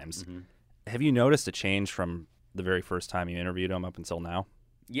numerous times. Mm-hmm. Have you noticed a change from the very first time you interviewed them up until now?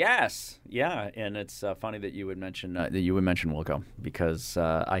 Yes, yeah, and it's funny that you would mention Wilco because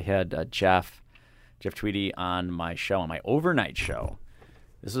I had Jeff Tweedy on my show, on my overnight show.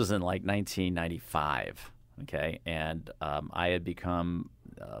 This was in like 1995. Okay, and I had become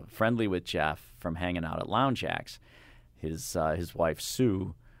friendly with Jeff from hanging out at Lounge Jacks. His wife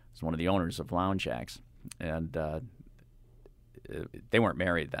Sue was one of the owners of Lounge Jacks, and they weren't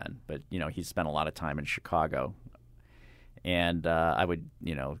married then. But he spent a lot of time in Chicago, and I would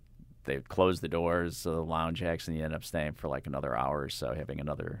they'd close the doors of the Lounge Jacks, and you end up staying for like another hour or so, having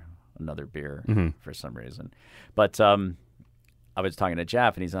another beer for some reason. But I was talking to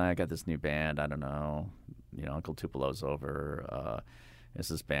Jeff, and he's like, "I got this new band. I don't know. Uncle Tupelo's over. It's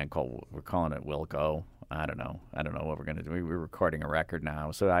this band we're calling it Wilco. I don't know what we're going to do. We're recording a record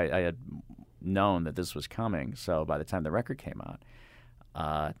now." So I had known that this was coming. So by the time the record came out,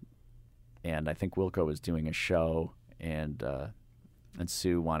 and I think Wilco was doing a show, and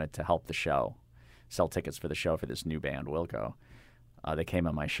Sue wanted to help the show, sell tickets for the show for this new band, Wilco. They came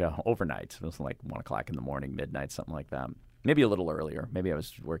on my show overnight. It was like 1 o'clock in the morning, midnight, something like that. Maybe a little earlier. Maybe I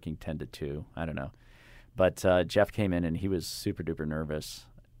was working 10 to 2. I don't know. But Jeff came in, and he was super duper nervous,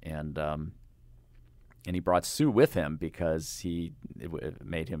 and he brought Sue with him because it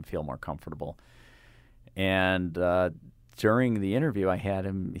made him feel more comfortable. And during the interview, I had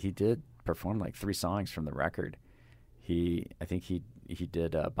him. He did perform like 3 songs from the record. I think he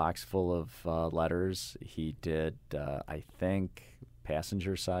did a Box Full of Letters. He did I think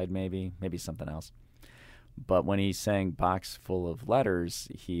Passenger Side, maybe something else. But when he sang Box Full of Letters,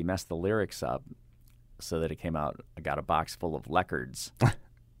 he messed the lyrics up so that it came out, I got a box full of leopards.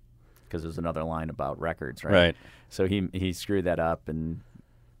 Because there's another line about records, right? Right. So he screwed that up, and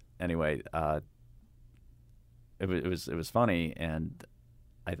anyway, it was funny, and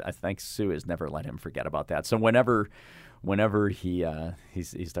I think Sue has never let him forget about that. So whenever he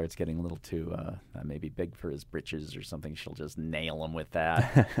starts getting a little too maybe big for his britches or something, she'll just nail him with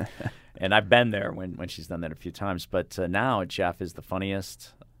that. And I've been there when she's done that a few times. But now Jeff is the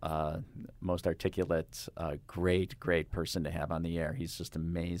funniest, most articulate, great person to have on the air. He's just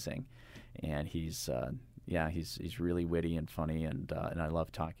amazing, and he's really witty and funny, and I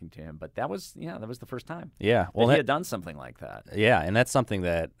love talking to him. But that was the first time. Yeah, well, he had done something like that. Yeah, and that's something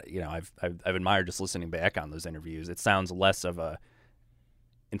that I've admired just listening back on those interviews. It sounds less of a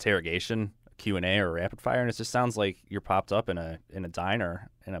interrogation, Q&A, or rapid fire, and it just sounds like you're popped up in a diner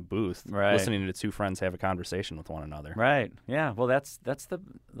in a booth, right, listening to two friends have a conversation with one another. Right. Yeah. Well,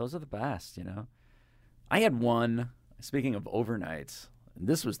 those are the best. I had one. Speaking of overnights,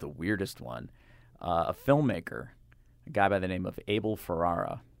 this was the weirdest one. A filmmaker, a guy by the name of Abel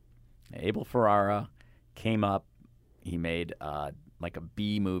Ferrara. Abel Ferrara came up. He made like a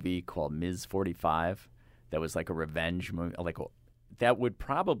B movie called Ms. 45 that was like a revenge movie, that would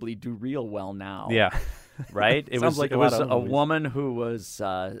probably do real well now. Yeah. Right? It Sounds was like it a was lot of a movies. woman who was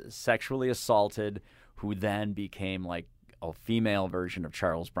sexually assaulted, who then became like a female version of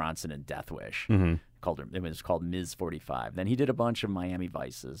Charles Bronson in Death Wish. Mm-hmm. It was called Ms. 45. Then he did a bunch of Miami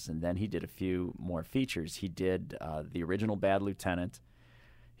Vices, and then he did a few more features. He did the original Bad Lieutenant.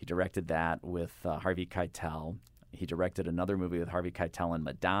 He directed that with Harvey Keitel. He directed another movie with Harvey Keitel and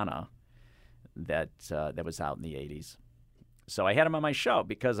Madonna that was out in the 80s. So I had him on my show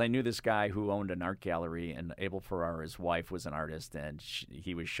because I knew this guy who owned an art gallery, and Abel Ferrara's wife was an artist, and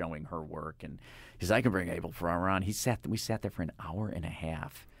he was showing her work. And he said, I can bring Abel Ferrara on. We sat there for an hour and a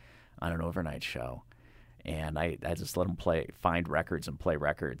half on an overnight show. And I just let him find records and play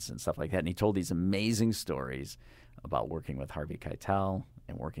records and stuff like that. And he told these amazing stories about working with Harvey Keitel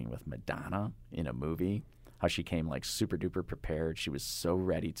and working with Madonna in a movie, how she came like super duper prepared. She was so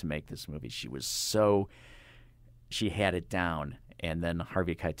ready to make this movie. She had it down. And then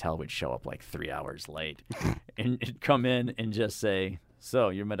Harvey Keitel would show up like 3 hours late and he'd come in and just say, so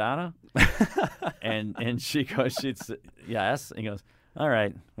you're Madonna? and she'd say, yes. And he goes, all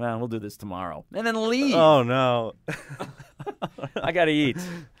right, well, we'll do this tomorrow. And then leave. Oh, no. I got to eat.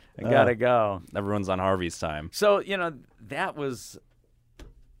 I got to go. Everyone's on Harvey's time. So, that was,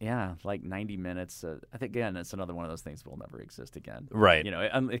 like 90 minutes. I think, again, it's another one of those things that will never exist again. Right.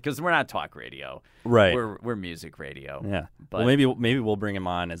 Because we're not talk radio. Right. We're music radio. Yeah. But, well, maybe we'll bring him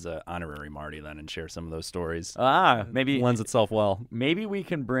on as an honorary Marty then and share some of those stories. Maybe Lends itself well. Maybe we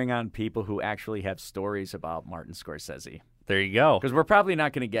can bring on people who actually have stories about Martin Scorsese. There you go. Because we're probably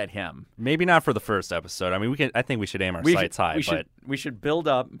not going to get him. Maybe not for the first episode. I mean, I think we should aim our sights high. We should build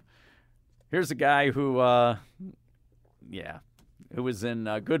up. Here's a guy who, who was in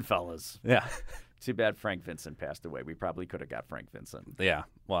Goodfellas. Yeah. Too bad Frank Vincent passed away. We probably could have got Frank Vincent. Yeah.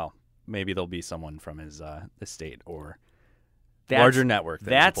 Well, maybe there'll be someone from his estate or larger network.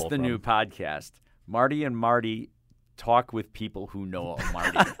 That's the new podcast. Marty and Marty talk with people who know a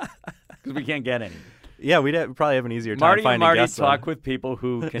Marty. Because we can't get any. Yeah, we'd probably have an easier time Marty finding and Marty guests talk with people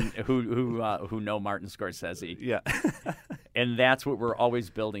who can who know Martin Scorsese. Yeah. And that's what we're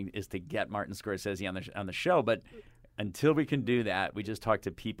always building, is to get Martin Scorsese on the show. But until we can do that, we just talk to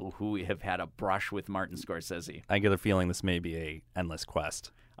people who have had a brush with Martin Scorsese. I get a feeling this may be a endless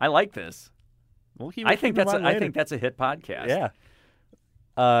quest. I like this. I think that's a hit podcast. Yeah.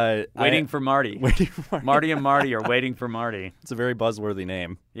 Waiting for Marty. Waiting for Marty. Marty and Marty are waiting for Marty. It's a very buzzworthy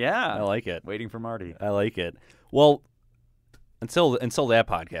name. Yeah. I like it. Waiting for Marty. I like it. Well, until that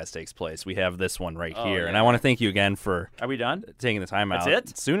podcast takes place, we have this one right here. Yeah. And I want to thank you again for Are we done? taking the time out.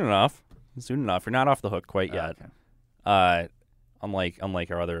 That's it? Soon enough. You're not off the hook quite yet. Okay.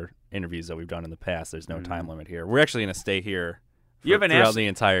 Unlike our other interviews that we've done in the past, there's no time limit here. We're actually going to stay here throughout the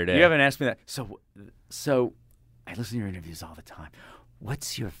entire day. You haven't asked me that. So I listen to your interviews all the time.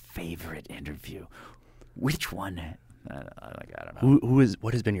 What's your favorite interview? Which one? I don't know.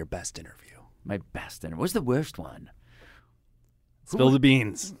 What has been your best interview? My best interview. What's the worst one? Spill the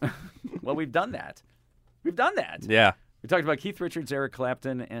beans. Well, we've done that. Yeah. We talked about Keith Richards, Eric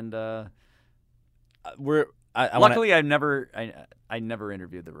Clapton, and Luckily, I never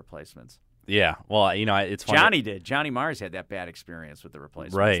interviewed the Replacements. Yeah. Well, it's funny. Johnny did. Johnny Mars had that bad experience with the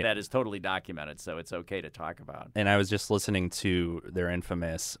Replacements. Right. That is totally documented, so it's okay to talk about. And I was just listening to their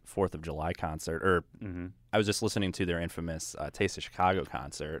infamous 4th of July concert, I was just listening to their infamous Taste of Chicago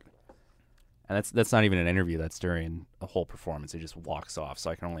concert. And that's not even an interview. That's during a whole performance. He just walks off.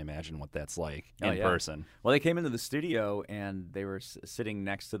 So I can only imagine what that's like in person. Well, they came into the studio and they were sitting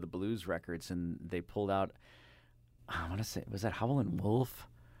next to the blues records, and they pulled out. I want to say, was that Howlin' Wolf?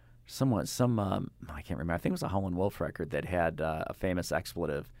 I can't remember. I think it was a Howlin' Wolf record that had a famous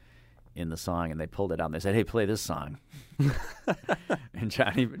expletive in the song, and they pulled it out and they said, "Hey, play this song." And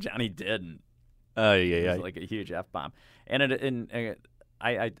Johnny didn't. Yeah. It was like a huge F-bomb. And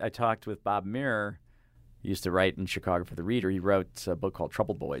I talked with Bob Muir. He used to write in Chicago for the Reader. He wrote a book called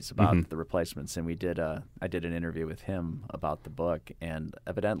Troubled Boys about the Replacements, and I did an interview with him about the book. And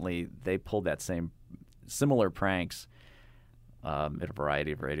evidently, they pulled that similar pranks at a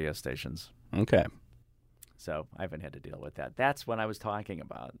variety of radio stations. Okay. So I haven't had to deal with that. That's what I was talking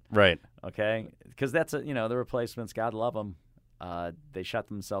about. Right. Okay? Because that's the Replacements. God love them. They shot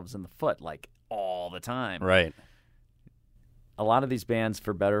themselves in the foot like all the time. Right. A lot of these bands,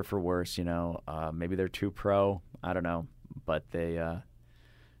 for better or for worse, maybe they're too pro. I don't know, but they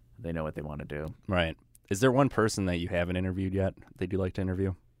know what they want to do. Right. Is there one person that you haven't interviewed yet that you'd like to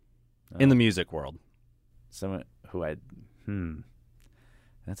interview in the music world? Someone who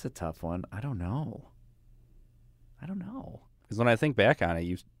that's a tough one. I don't know. Because when I think back on it,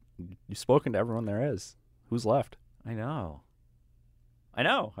 you've spoken to everyone there is. Who's left? I know. I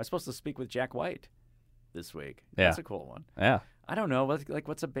was supposed to speak with Jack White this week. Yeah. That's a cool one. Yeah. I don't know.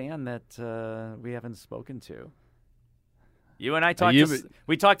 What's a band that we haven't spoken to? You and I talked.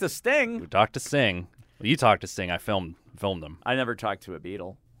 We talked to Sting. We talked to Sting. Well, you talked to Sting. I filmed them. I never talked to a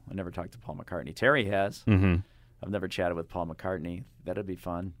Beatle. I never talked to Paul McCartney. Terry has. Mm-hmm. I've never chatted with Paul McCartney. That'd be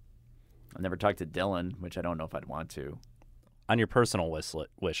fun. I've never talked to Dylan, which I don't know if I'd want to. On your personal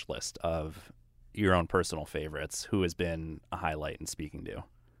wish list of your own personal favorites, who has been a highlight in speaking to?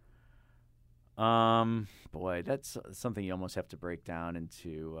 Boy, that's something you almost have to break down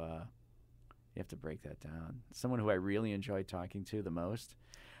into. You have to break that down. Someone who I really enjoyed talking to the most.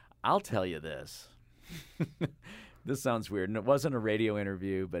 I'll tell you this. This sounds weird, and it wasn't a radio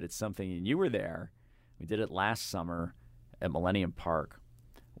interview, but it's something. And you were there. We did it last summer at Millennium Park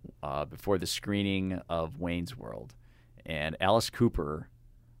before the screening of Wayne's World, and Alice Cooper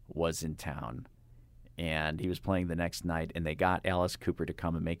was in town, and he was playing the next night, and they got Alice Cooper to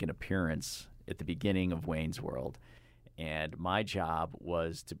come and make an appearance at the beginning of Wayne's World. And my job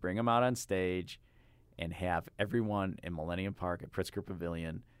was to bring him out on stage and have everyone in Millennium Park at Pritzker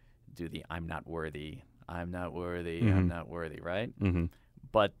Pavilion do the I'm not worthy, I'm not worthy, I'm not worthy, right? Mm-hmm.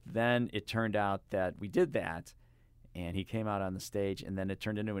 But then it turned out that we did that, and he came out on the stage, and then it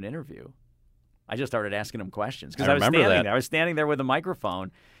turned into an interview. I just started asking him questions because I was standing there. I was standing there with a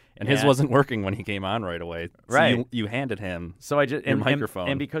microphone. And his wasn't working when he came on right away. So right. You handed him your microphone.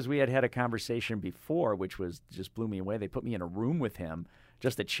 And because we had a conversation before, which just blew me away, they put me in a room with him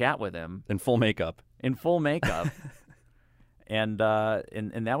just to chat with him. In full makeup. And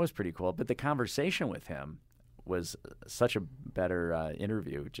that was pretty cool. But the conversation with him was such a better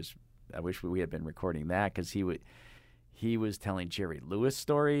interview. I wish we had been recording that because he was telling Jerry Lewis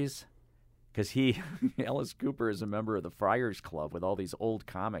stories. Because Alice Cooper is a member of the Friars Club with all these old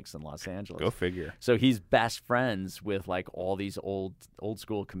comics in Los Angeles. Go figure. So he's best friends with like all these old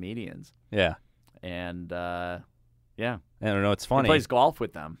school comedians. Yeah. And yeah. I don't know. It's funny. He plays golf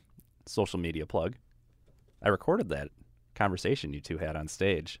with them. Social media plug. I recorded that conversation you two had on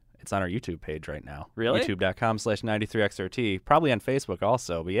stage. It's on our YouTube page right now. Really? YouTube.com/93XRT. Probably on Facebook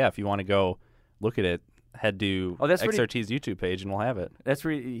also. But yeah, if you want to go look at it, head to XRT's YouTube page and we'll have it. That's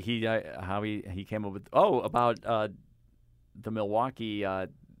where he came up with about the Milwaukee the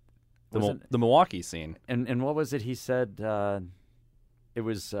Milwaukee scene. And what was it he said? It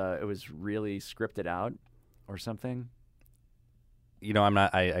was really scripted out or something.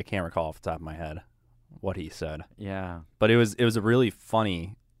 I can't recall off the top of my head what he said. Yeah, but it was a really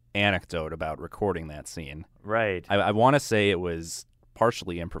funny anecdote about recording that scene. Right. I want to say it was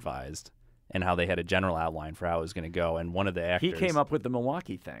partially improvised. And how they had a general outline for how it was going to go. And one of the actors... He came up with the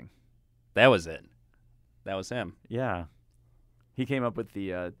Milwaukee thing. That was it. That was him. Yeah. He came up with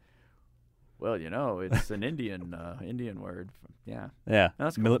the, it's an Indian word. Yeah. Yeah.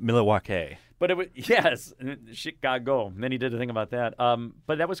 That's cool. Milwaukee. But it was, yes, Chicago. And then he did a thing about that.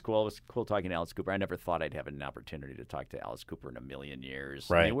 But that was cool. It was cool talking to Alice Cooper. I never thought I'd have an opportunity to talk to Alice Cooper in a million years.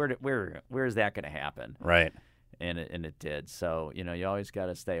 Right. I mean, where is that going to happen? Right. And it did. So, you always got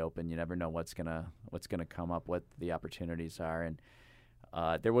to stay open. You never know what's gonna come up, what the opportunities are. And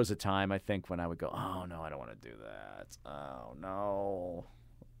there was a time, I think, when I would go, oh, no, I don't want to do that. Oh, no.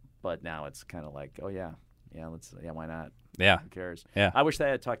 But now it's kind of like, oh, yeah, why not? Yeah. Who cares? Yeah. I wish I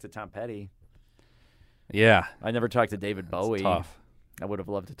had talked to Tom Petty. Yeah. I never talked to David Bowie. Tough. I would have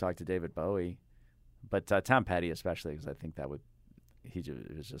loved to talk to David Bowie, but Tom Petty especially, because I think that would. He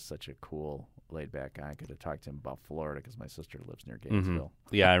was just such a cool, laid-back guy. I could have talked to him about Florida because my sister lives near Gainesville.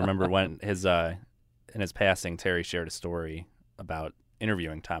 Yeah, I remember when in his passing, Terry shared a story about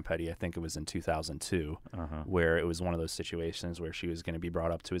interviewing Tom Petty. I think it was in 2002, where it was one of those situations where she was going to be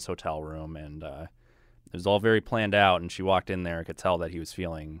brought up to his hotel room, and it was all very planned out, and she walked in there and could tell that he was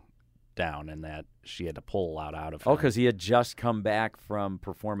feeling down and that she had to pull a lot out of him. Oh, because he had just come back from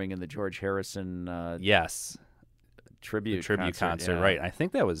performing in the George Harrison yes. tribute concert, yeah. right? I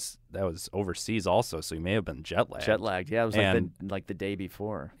think that was overseas also, so he may have been jet lagged. Yeah. It was like the day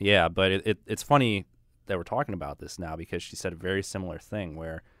before. Yeah, but it's funny that we're talking about this now because she said a very similar thing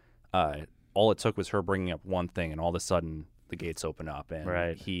where all it took was her bringing up one thing, and all of a sudden the gates open up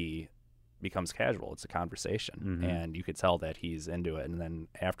and he becomes casual. It's a conversation, and you could tell that he's into it. And then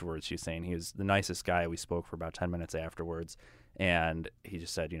afterwards, she's saying he was the nicest guy. We spoke for about 10 minutes afterwards. And he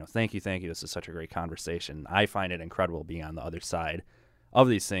just said, thank you. This is such a great conversation. I find it incredible being on the other side of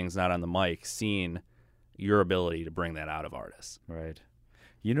these things, not on the mic, seeing your ability to bring that out of artists. Right.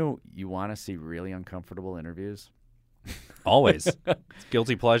 You want to see really uncomfortable interviews? Always. It's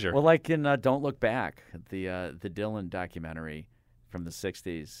guilty pleasure. Well, like in Don't Look Back, the Dylan documentary from the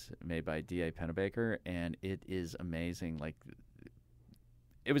 60s made by D.A. Pennebaker, and it is amazing. Like,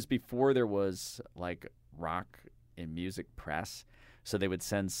 it was before there was, like, rock in music press, so they would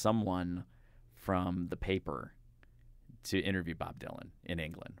send someone from the paper to interview Bob Dylan in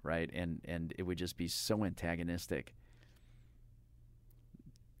England, right? And it would just be so antagonistic.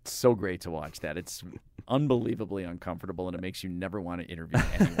 It's so great to watch that. It's unbelievably uncomfortable, and it makes you never want to interview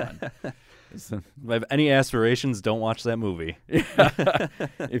anyone. If you have any aspirations, don't watch that movie.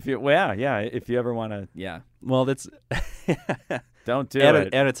 If you ever want to, Well, that's don't do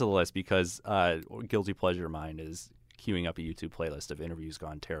it. Add it to the list because guilty pleasure of mine is queuing up a YouTube playlist of interviews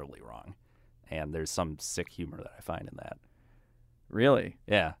gone terribly wrong, and there's some sick humor that I find in that. Really?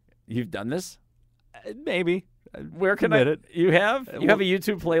 Yeah. You've done this? Maybe. Where can You have? You have a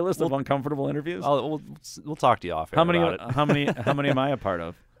YouTube playlist of uncomfortable interviews? We'll talk to you off air about it. How many am I a part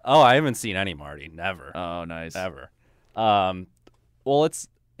of? Oh, I haven't seen any, Marty. Never. Oh, nice. Ever. Well, it's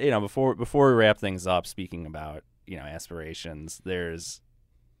before we wrap things up. Speaking about aspirations, there's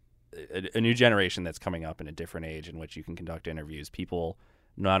a new generation that's coming up in a different age in which you can conduct interviews. People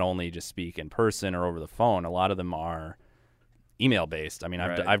not only just speak in person or over the phone. A lot of them are email based. I mean,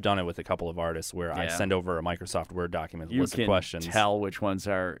 I've done it with a couple of artists where I send over a Microsoft Word document with a list of questions. You can tell which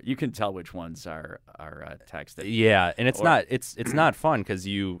ones are texted. Yeah, and it's not fun because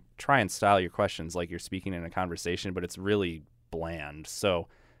you try and style your questions like you're speaking in a conversation, but it's really bland. So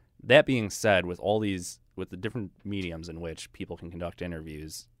that being said, with the different mediums in which people can conduct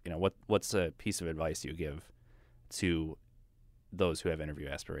interviews, what's a piece of advice you give to those who have interview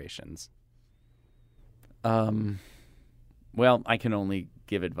aspirations? Well, I can only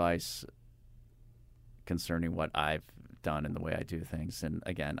give advice concerning what I've done and the way I do things. And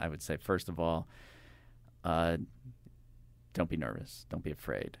again, I would say, first of all, don't be nervous. Don't be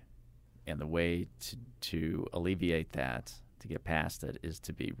afraid. And the way to alleviate that, to get past it, is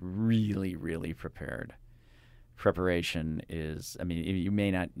to be really, really prepared. Preparation is, you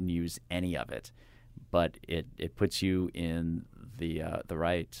may not use any of it, but it puts you in the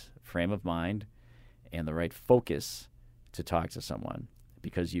right frame of mind and the right focus to talk to someone,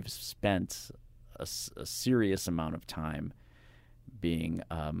 because you've spent a serious amount of time being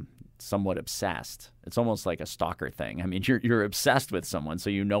somewhat obsessed. It's almost like a stalker thing. I mean, you're obsessed with someone, so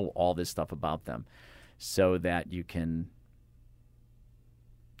you know all this stuff about them, so that you can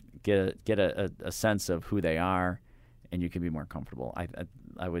get a sense of who they are, and you can be more comfortable.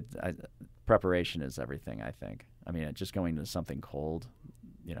 Preparation is everything, I think. I mean, just going to something cold,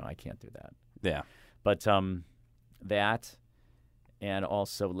 I can't do that. Yeah, but that, and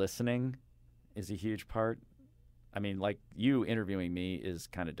also listening, is a huge part. I mean, like, you interviewing me is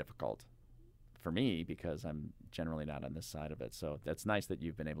kind of difficult for me because I'm generally not on this side of it. So that's nice that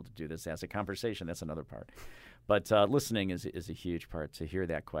you've been able to do this as a conversation. That's another part. But listening is a huge part, to hear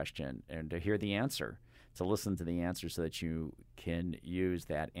that question and to hear the answer, to listen to the answer so that you can use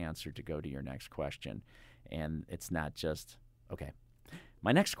that answer to go to your next question. And it's not just, okay,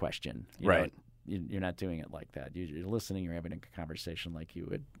 my next question. Right. You're not doing it like that. You're listening. You're having a conversation like you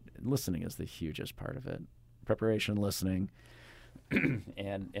would. Listening is the hugest part of it. Preparation, listening,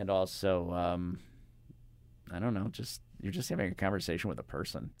 and also, I don't know. You're just having a conversation with a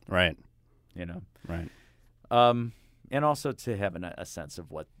person, right? Right. And also to have a sense of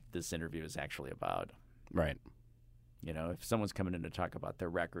what this interview is actually about, right? You know, if someone's coming in to talk about their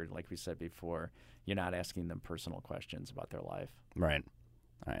record, like we said before, you're not asking them personal questions about their life. Right.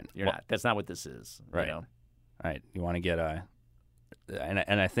 You're not. That's not what this is. Right. You know? Right. You want to get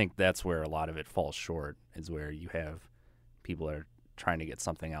and I think that's where a lot of it falls short, is where you have people that are trying to get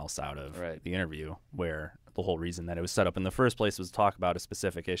something else out of the interview, where the whole reason that it was set up in the first place was to talk about a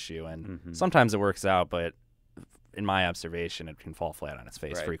specific issue. And sometimes it works out, but in my observation, it can fall flat on its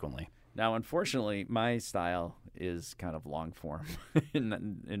face frequently. Now, unfortunately, my style is kind of long form,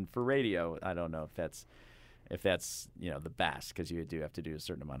 and for radio, I don't know if that's the best, because you do have to do a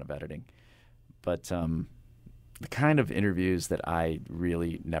certain amount of editing. But the kind of interviews that I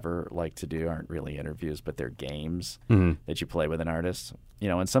really never like to do aren't really interviews, but they're games that you play with an artist. You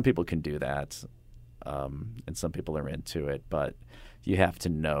know, and some people can do that, and some people are into it, but you have to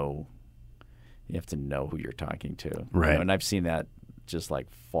know who you're talking to. Right. You know, and I've seen that just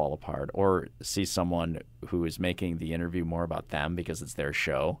like fall apart, or see someone who is making the interview more about them because it's their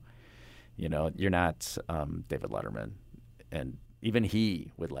show. You know, you're not David Letterman, and even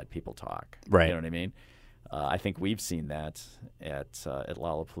he would let people talk. Right. You know what I mean? I think we've seen that at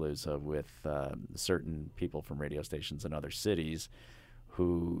Lollapalooza with certain people from radio stations in other cities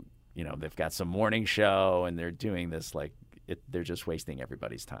who, you know, they've got some morning show and they're doing this they're just wasting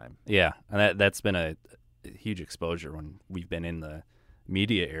everybody's time. Yeah, and that's been a huge exposure when we've been in the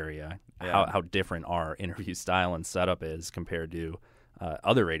media area, how different our interview style and setup is compared to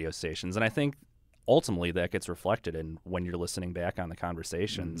other radio stations. And I think ultimately that gets reflected in when you're listening back on the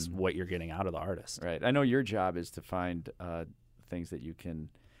conversations, what you're getting out of the artist. Right. I know your job is to find things that you can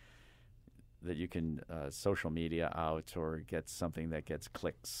social media out, or get something that gets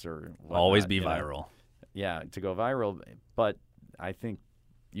clicks or whatnot, Always be viral. Yeah, to go viral. But I think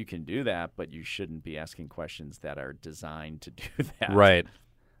you can do that, but you shouldn't be asking questions that are designed to do that. Right.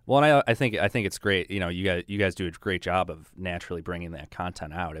 Well, and I think it's great. You know, you guys do a great job of naturally bringing that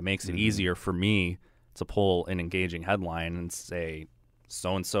content out. It makes it easier for me to pull an engaging headline and say,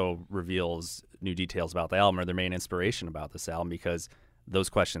 so-and-so reveals new details about the album or their main inspiration about this album, because those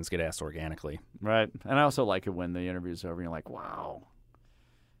questions get asked organically. Right. And I also like it when the interview's over and you're like, wow,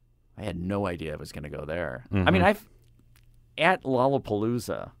 I had no idea I was going to go there. I mean, at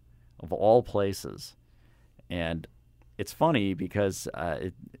Lollapalooza, of all places, and it's funny because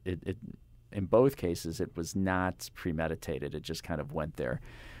it in both cases it was not premeditated. It just kind of went there.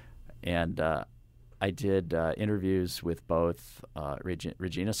 And I did interviews with both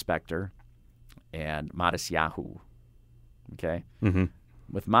Regina Spektor and Modest Yahoo. Okay?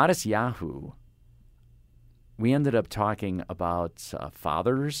 With Modest Yahoo, we ended up talking about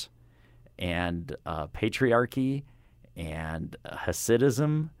fathers and patriarchy and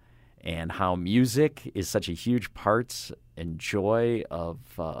Hasidism, and how music is such a huge part and joy of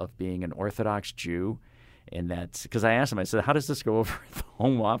being an Orthodox Jew. And that's because I asked him, I said, how does this go over at the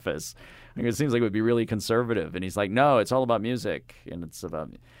Home Office? I mean, it seems like it would be really conservative. And he's like, no, it's all about music. And it's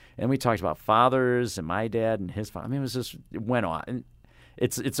about, and we talked about fathers and my dad and his father. I mean, it went on. And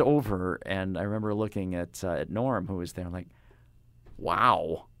it's over. And I remember looking at Norm, who was there, I'm like,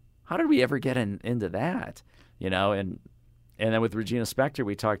 wow, how did we ever get into that? You know, and then with Regina Spektor,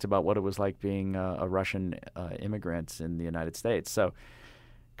 we talked about what it was like being a Russian immigrant in the United States. So,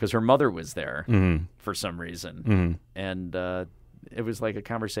 because her mother was there for some reason. And it was like a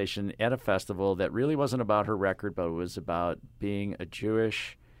conversation at a festival that really wasn't about her record, but it was about being a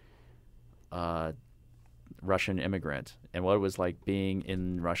Jewish Russian immigrant and what it was like being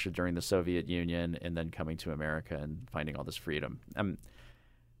in Russia during the Soviet Union and then coming to America and finding all this freedom.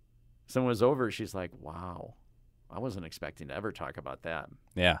 Someone was over, she's like, wow, I wasn't expecting to ever talk about that.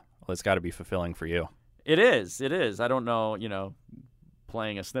 Yeah. Well, it's got to be fulfilling for you. It is. I don't know,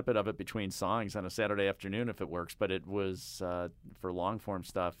 playing a snippet of it between songs on a Saturday afternoon if it works, but it was for long form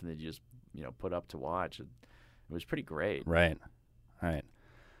stuff that you just, put up to watch. It was pretty great. Right.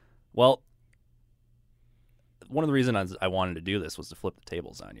 Well, one of the reasons I wanted to do this was to flip the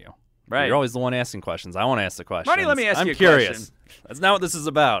tables on you. Right. You're always the one asking questions. I want to ask the questions. Marty, let me ask you a curious. question. That's not what this is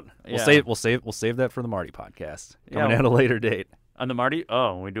about. We'll save that for the Marty podcast coming at a later date. On the Marty?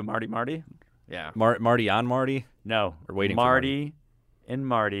 Oh, we do Marty? Yeah. Marty on Marty? No. Or waiting Marty and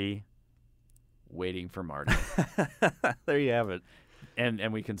Marty waiting for Marty. There you have it.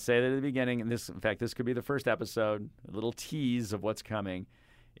 And we can say that at the beginning, and this could be the first episode, a little tease of what's coming.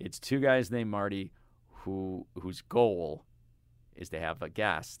 It's two guys named Marty whose goal is to have a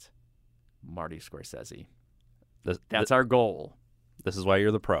guest, Marty Scorsese. That's our goal. This is why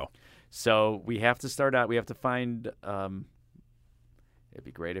you're the pro. So we have to start out. We have to find. It'd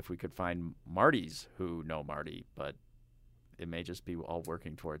be great if we could find Martys who know Marty, but it may just be all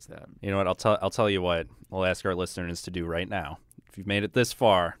working towards that. You know what? I'll tell you what. We'll ask our listeners to do right now. If you've made it this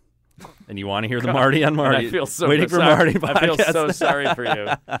far, and you want to hear the Marty on Marty, I feel so waiting for Marty podcast. I feel so sorry for you.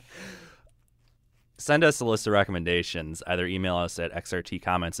 Send us a list of recommendations. Either email us at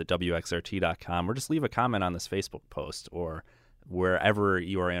xrtcomments@wxrt.com or just leave a comment on this Facebook post or wherever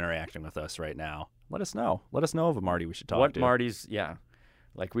you are interacting with us right now. Let us know. Let us know of a Marty we should talk to. What Marty's,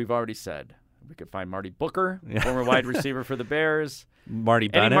 like we've already said. We could find Marty Booker, former wide receiver for the Bears. Marty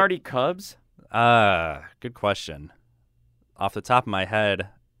Bennett. Any Marty Cubs? Good question. Off the top of my head,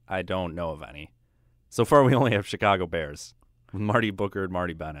 I don't know of any. So far, we only have Chicago Bears. Marty Booker and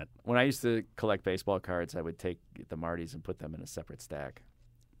Marty Bennett. When I used to collect baseball cards, I would take the Martys and put them in a separate stack.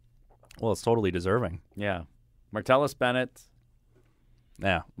 Well, it's totally deserving. Yeah. Martellus Bennett.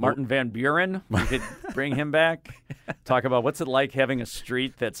 Yeah. Martin Van Buren. We could bring him back. Talk about what's it like having a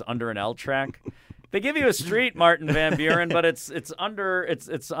street that's under an L track. They give you a street, Martin Van Buren, but it's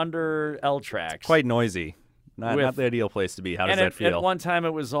under L tracks. Quite noisy. Not the ideal place to be. How does that feel? At one time,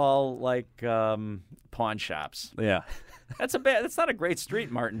 it was all like pawn shops. Yeah. That's not a great street,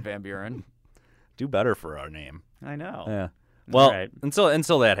 Martin Van Buren. Do better for our name. I know. Yeah. Well, right.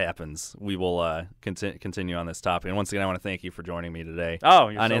 until that happens, we will continue on this topic. And once again, I want to thank you for joining me today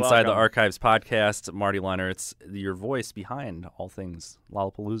on Inside welcome. the Archives podcast. Marty Lennertz, your voice behind all things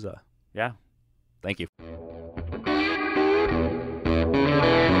Lollapalooza. Yeah. Thank you.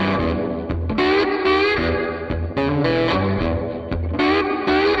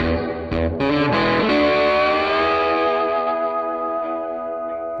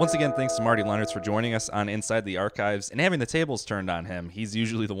 Once again, thanks to Marty Lennertz for joining us on Inside the Archives and having the tables turned on him. He's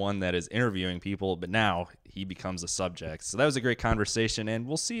usually the one that is interviewing people, but now he becomes a subject. So that was a great conversation, and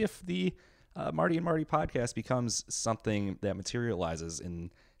we'll see if the Marty and Marty podcast becomes something that materializes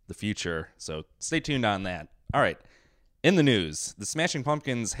in the future. So stay tuned on that. All right. In the news, the Smashing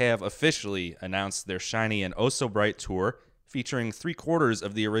Pumpkins have officially announced their Shiny and Oh So Bright tour, featuring 3/4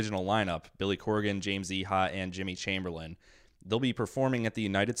 of the original lineup, Billy Corgan, James Iha, and Jimmy Chamberlain. They'll be performing at the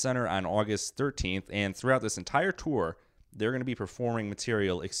United Center on August 13th, and throughout this entire tour, they're going to be performing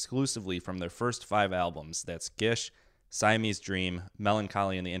material exclusively from their first 5 albums. That's Gish, Siamese Dream,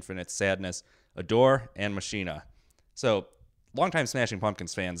 Melancholy and the Infinite Sadness, Adore, and Machina. So, longtime Smashing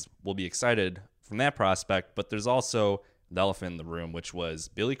Pumpkins fans will be excited from that prospect, but there's also the elephant in the room, which was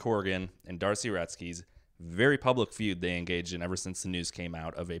Billy Corgan and Darcy Retzky's very public feud they engaged in ever since the news came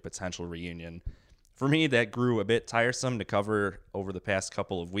out of a potential reunion. For me, that grew a bit tiresome to cover over the past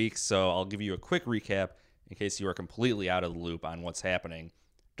couple of weeks, so I'll give you a quick recap in case you are completely out of the loop on what's happening.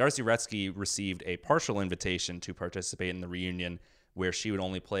 Darcy Retzky received a partial invitation to participate in the reunion, where she would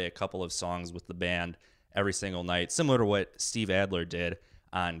only play a couple of songs with the band every single night, similar to what Steve Adler did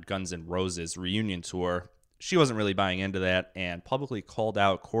on Guns N' Roses' reunion tour. She wasn't really buying into that and publicly called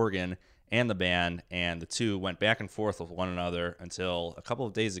out Corgan and the band, and the two went back and forth with one another until a couple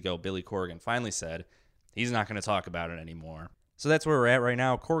of days ago, Billy Corgan finally said he's not going to talk about it anymore. So that's where we're at right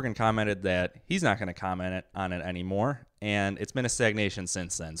now. Corgan commented that he's not going to comment on it anymore, and it's been a stagnation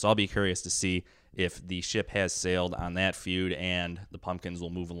since then. So I'll be curious to see if the ship has sailed on that feud and the Pumpkins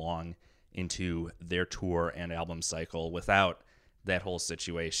will move along into their tour and album cycle without that whole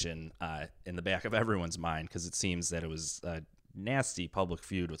situation in the back of everyone's mind, because it seems that it was a nasty public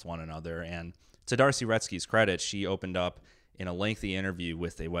feud with one another. And to Darcy Retzky's credit, she opened up in a lengthy interview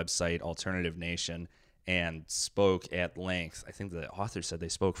with a website, Alternative Nation, and spoke at length. I think the author said they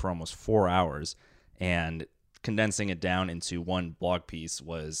spoke for almost 4 hours, and condensing it down into one blog piece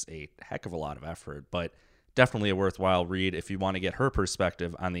was a heck of a lot of effort, but definitely a worthwhile read if you want to get her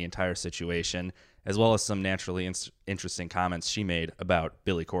perspective on the entire situation, as well as some naturally interesting comments she made about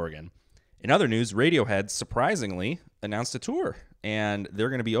Billy Corgan. In other news, Radiohead surprisingly announced a tour, and they're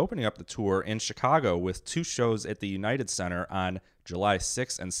going to be opening up the tour in Chicago with 2 shows at the United Center on July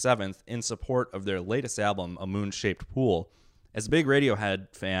 6th and 7th in support of their latest album, A Moon-Shaped Pool. As a big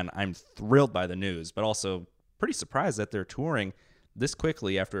Radiohead fan, I'm thrilled by the news, but also pretty surprised that they're touring this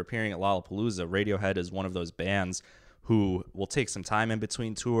quickly after appearing at Lollapalooza. Radiohead is one of those bands who will take some time in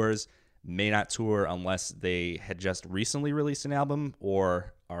between tours, may not tour unless they had just recently released an album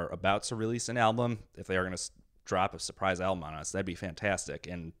or are about to release an album. If they are going to drop a surprise album on us, that'd be fantastic,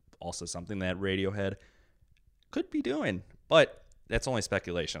 and also something that Radiohead could be doing. But that's only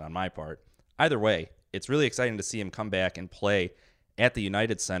speculation on my part. Either way, it's really exciting to see him come back and play at the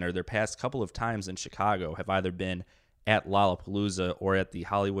United Center. Their past couple of times in Chicago have either been at Lollapalooza or at the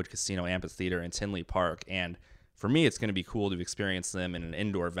Hollywood Casino Amphitheater in Tinley Park. And for me, it's going to be cool to experience them in an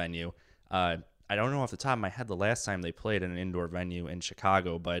indoor venue. I don't know off the top of my head the last time they played in an indoor venue in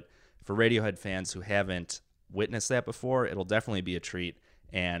Chicago, but for Radiohead fans who haven't witnessed that before, it'll definitely be a treat.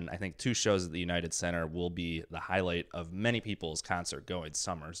 And I think 2 shows at the United Center will be the highlight of many people's concert-going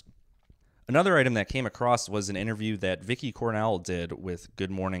summers. Another item that came across was an interview that Vicky Cornell did with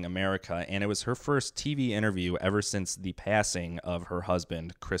Good Morning America, and it was her first TV interview ever since the passing of her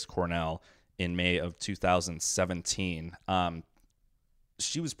husband, Chris Cornell, in May of 2017.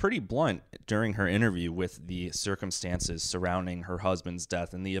 She was pretty blunt during her interview with the circumstances surrounding her husband's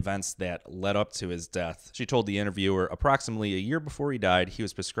death and the events that led up to his death. She told the interviewer approximately a year before he died, he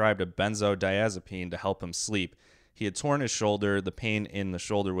was prescribed a benzodiazepine to help him sleep. He had torn his shoulder. The pain in the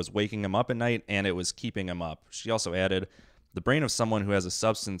shoulder was waking him up at night, and it was keeping him up. She also added, the brain of someone who has a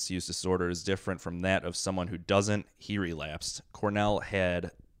substance use disorder is different from that of someone who doesn't. He relapsed. Cornell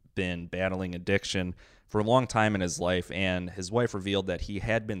had been battling addiction for a long time in his life, and his wife revealed that he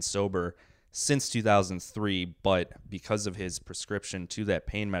had been sober since 2003, but because of his prescription to that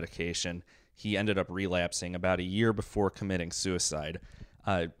pain medication, he ended up relapsing about a year before committing suicide.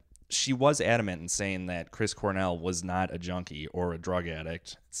 She was adamant in saying that Chris Cornell was not a junkie or a drug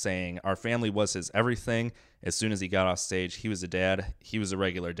addict, saying, our family was his everything. As soon as he got off stage, he was a dad. He was a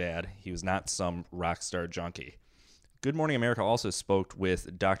regular dad. He was not some rock star junkie. Good Morning America also spoke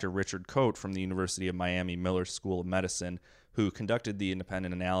with Dr. Richard Coate from the University of Miami Miller School of Medicine, who conducted the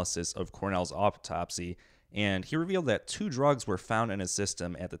independent analysis of Cornell's autopsy, and he revealed that 2 drugs were found in his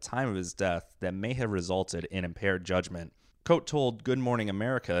system at the time of his death that may have resulted in impaired judgment. Coate told Good Morning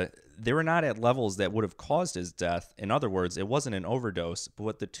America they were not at levels that would have caused his death. In other words, it wasn't an overdose, but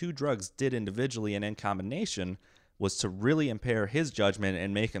what the 2 drugs did individually and in combination was to really impair his judgment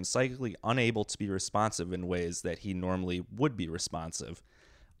and make him psychically unable to be responsive in ways that he normally would be responsive.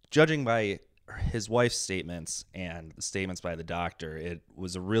 Judging by his wife's statements and the statements by the doctor, it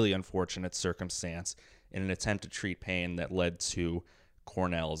was a really unfortunate circumstance in an attempt to treat pain that led to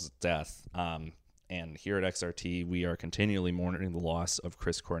Cornell's death. And here at XRT, we are continually mourning the loss of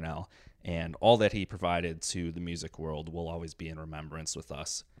Chris Cornell, and all that he provided to the music world will always be in remembrance with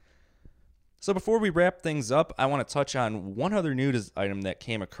us. So before we wrap things up, I want to touch on one other news item that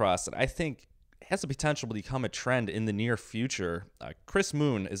came across that I think has the potential to become a trend in the near future. Chris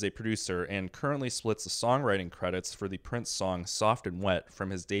Moon is a producer and currently splits the songwriting credits for the Prince song Soft and Wet from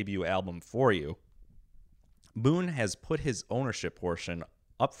his debut album For You. Moon has put his ownership portion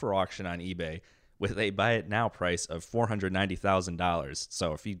up for auction on eBay with a buy it now price of $490,000.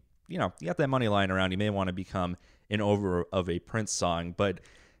 So if you got that money lying around, you may want to become an owner of a Prince song, but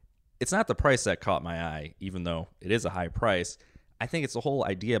it's not the price that caught my eye, even though it is a high price. I think it's the whole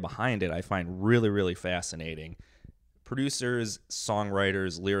idea behind it I find really, really fascinating. Producers,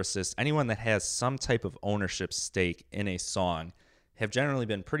 songwriters, lyricists, anyone that has some type of ownership stake in a song have generally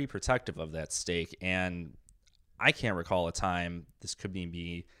been pretty protective of that stake, and I can't recall a time, this could be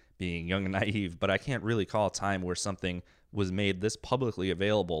me being young and naive, but I can't really call a time where something was made this publicly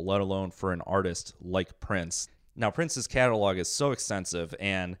available, let alone for an artist like Prince. Now, Prince's catalog is so extensive,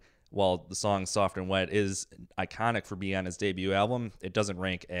 and while the song Soft and Wet is iconic for being on his debut album, it doesn't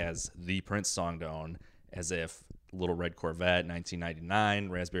rank as the Prince song to own, as if Little Red Corvette, 1999,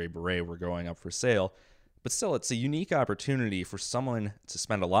 Raspberry Beret were going up for sale. But still, it's a unique opportunity for someone to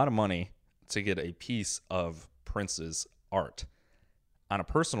spend a lot of money to get a piece of Prince's art. On a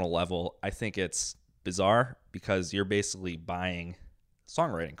personal level, I think it's bizarre because you're basically buying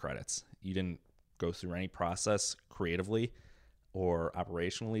songwriting credits. You didn't go through any process creatively or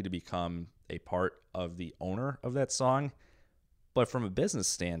operationally to become a part of the owner of that song. But from a business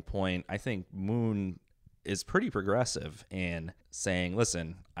standpoint, I think Moon is pretty progressive in saying,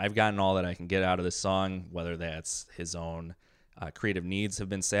 listen, I've gotten all that I can get out of this song, whether that's his own creative needs have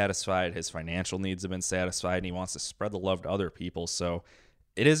been satisfied, his financial needs have been satisfied, and he wants to spread the love to other people. So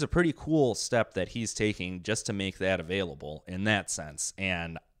it is a pretty cool step that he's taking just to make that available in that sense.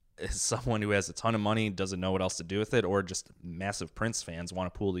 And as someone who has a ton of money, doesn't know what else to do with it, or just massive Prince fans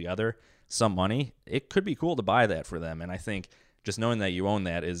want to pool together some money, it could be cool to buy that for them. And I think just knowing that you own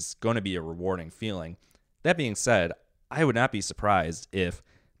that is going to be a rewarding feeling. That being said, I would not be surprised if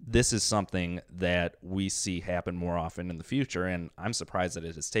this is something that we see happen more often in the future, and I'm surprised that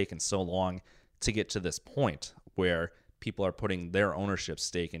it has taken so long to get to this point where people are putting their ownership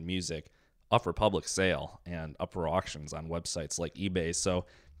stake in music up for public sale and up for auctions on websites like eBay. So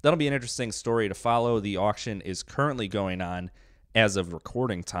that'll be an interesting story to follow. The auction is currently going on as of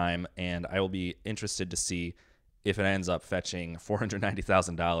recording time, and I will be interested to see if it ends up fetching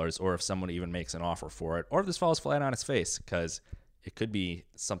 $490,000 or if someone even makes an offer for it, or if this falls flat on its face, because it could be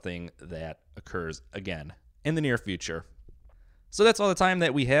something that occurs again in the near future. So that's all the time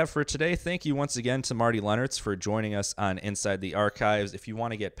that we have for today. Thank you once again to Marty Lennertz for joining us on Inside the Archives. If you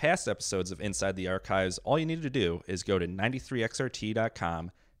want to get past episodes of Inside the Archives, all you need to do is go to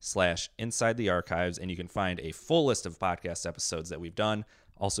 93xrt.com/Inside the Archives, and you can find a full list of podcast episodes that we've done.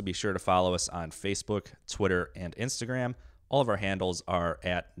 Also, be sure to follow us on Facebook, Twitter, and Instagram. All of our handles are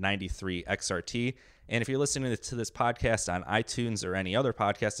at 93xrt. And if you're listening to this podcast on iTunes or any other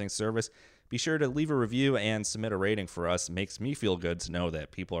podcasting service, be sure to leave a review and submit a rating for us. It makes me feel good to know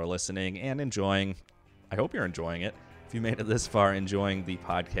that people are listening and enjoying. I hope you're enjoying it. If you made it this far, enjoying the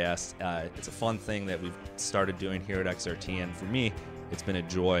podcast, it's a fun thing that we've started doing here at XRT. And for me, it's been a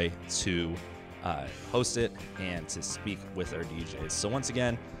joy to host it and to speak with our DJs. So once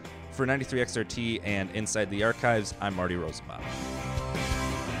again, for 93XRT and Inside the Archives, I'm Marty Rosenbaum.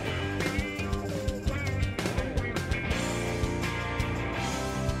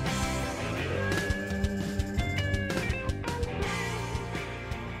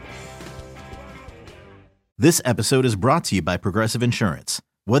 This episode is brought to you by Progressive Insurance.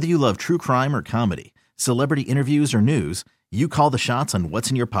 Whether you love true crime or comedy, celebrity interviews or news, you call the shots on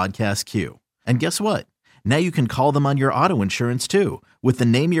what's in your podcast queue. And guess what? Now you can call them on your auto insurance too with the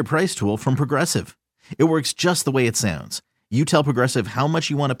Name Your Price tool from Progressive. It works just the way it sounds. You tell Progressive how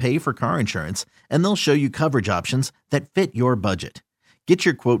much you want to pay for car insurance, and they'll show you coverage options that fit your budget. Get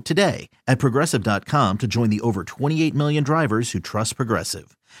your quote today at Progressive.com to join the over 28 million drivers who trust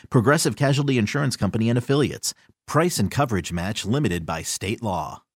Progressive. Progressive Casualty Insurance Company and Affiliates. Price and coverage match limited by state law.